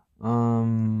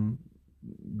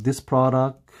 this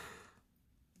product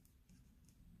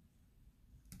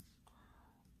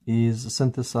is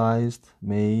synthesized,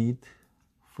 made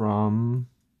from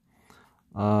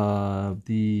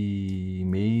the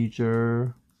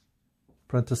major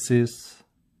parenthesis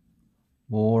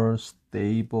more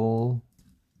stable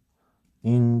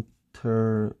intermediate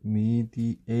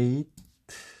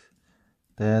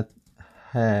that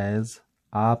has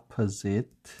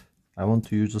opposite, I want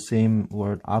to use the same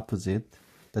word opposite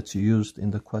that's used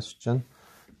in the question,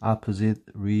 opposite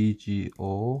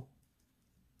regiochemistry.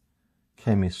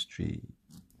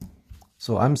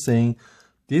 So I'm saying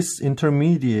this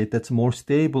intermediate that's more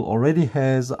stable already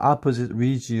has opposite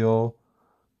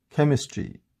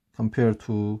regiochemistry compared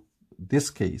to this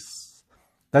case.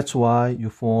 That's why you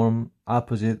form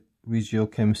opposite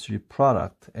regiochemistry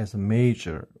product as a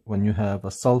major when you have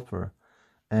a sulfur.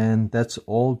 And that's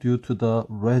all due to the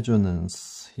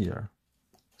resonance here.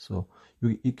 So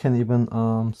you can even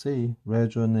say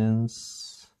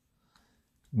resonance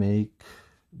make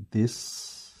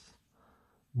this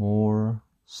more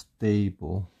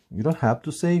stable. You don't have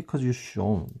to say because you're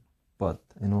shown, but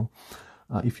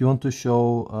if you want to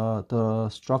show the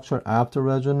structure after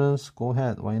resonance, go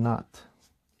ahead, why not,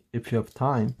 if you have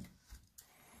time.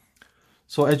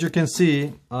 So as you can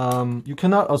see, you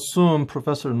cannot assume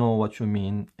professor know what you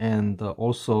mean, and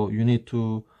also you need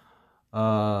to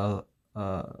look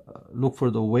for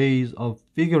the ways of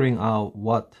figuring out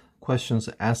what questions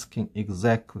asking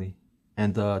exactly,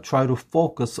 and try to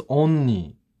focus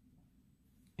only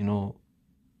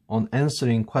on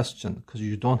answering question, because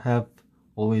you don't have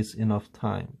always enough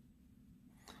time.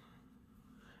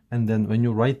 And then when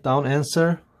you write down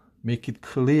answer, make it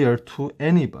clear to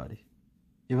anybody.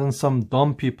 Even some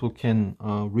dumb people can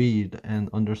read and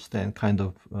understand kind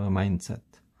of mindset.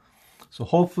 So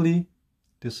hopefully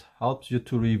this helps you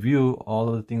to review all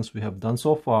of the things we have done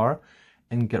so far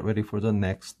and get ready for the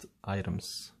next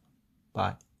items.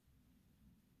 Bye.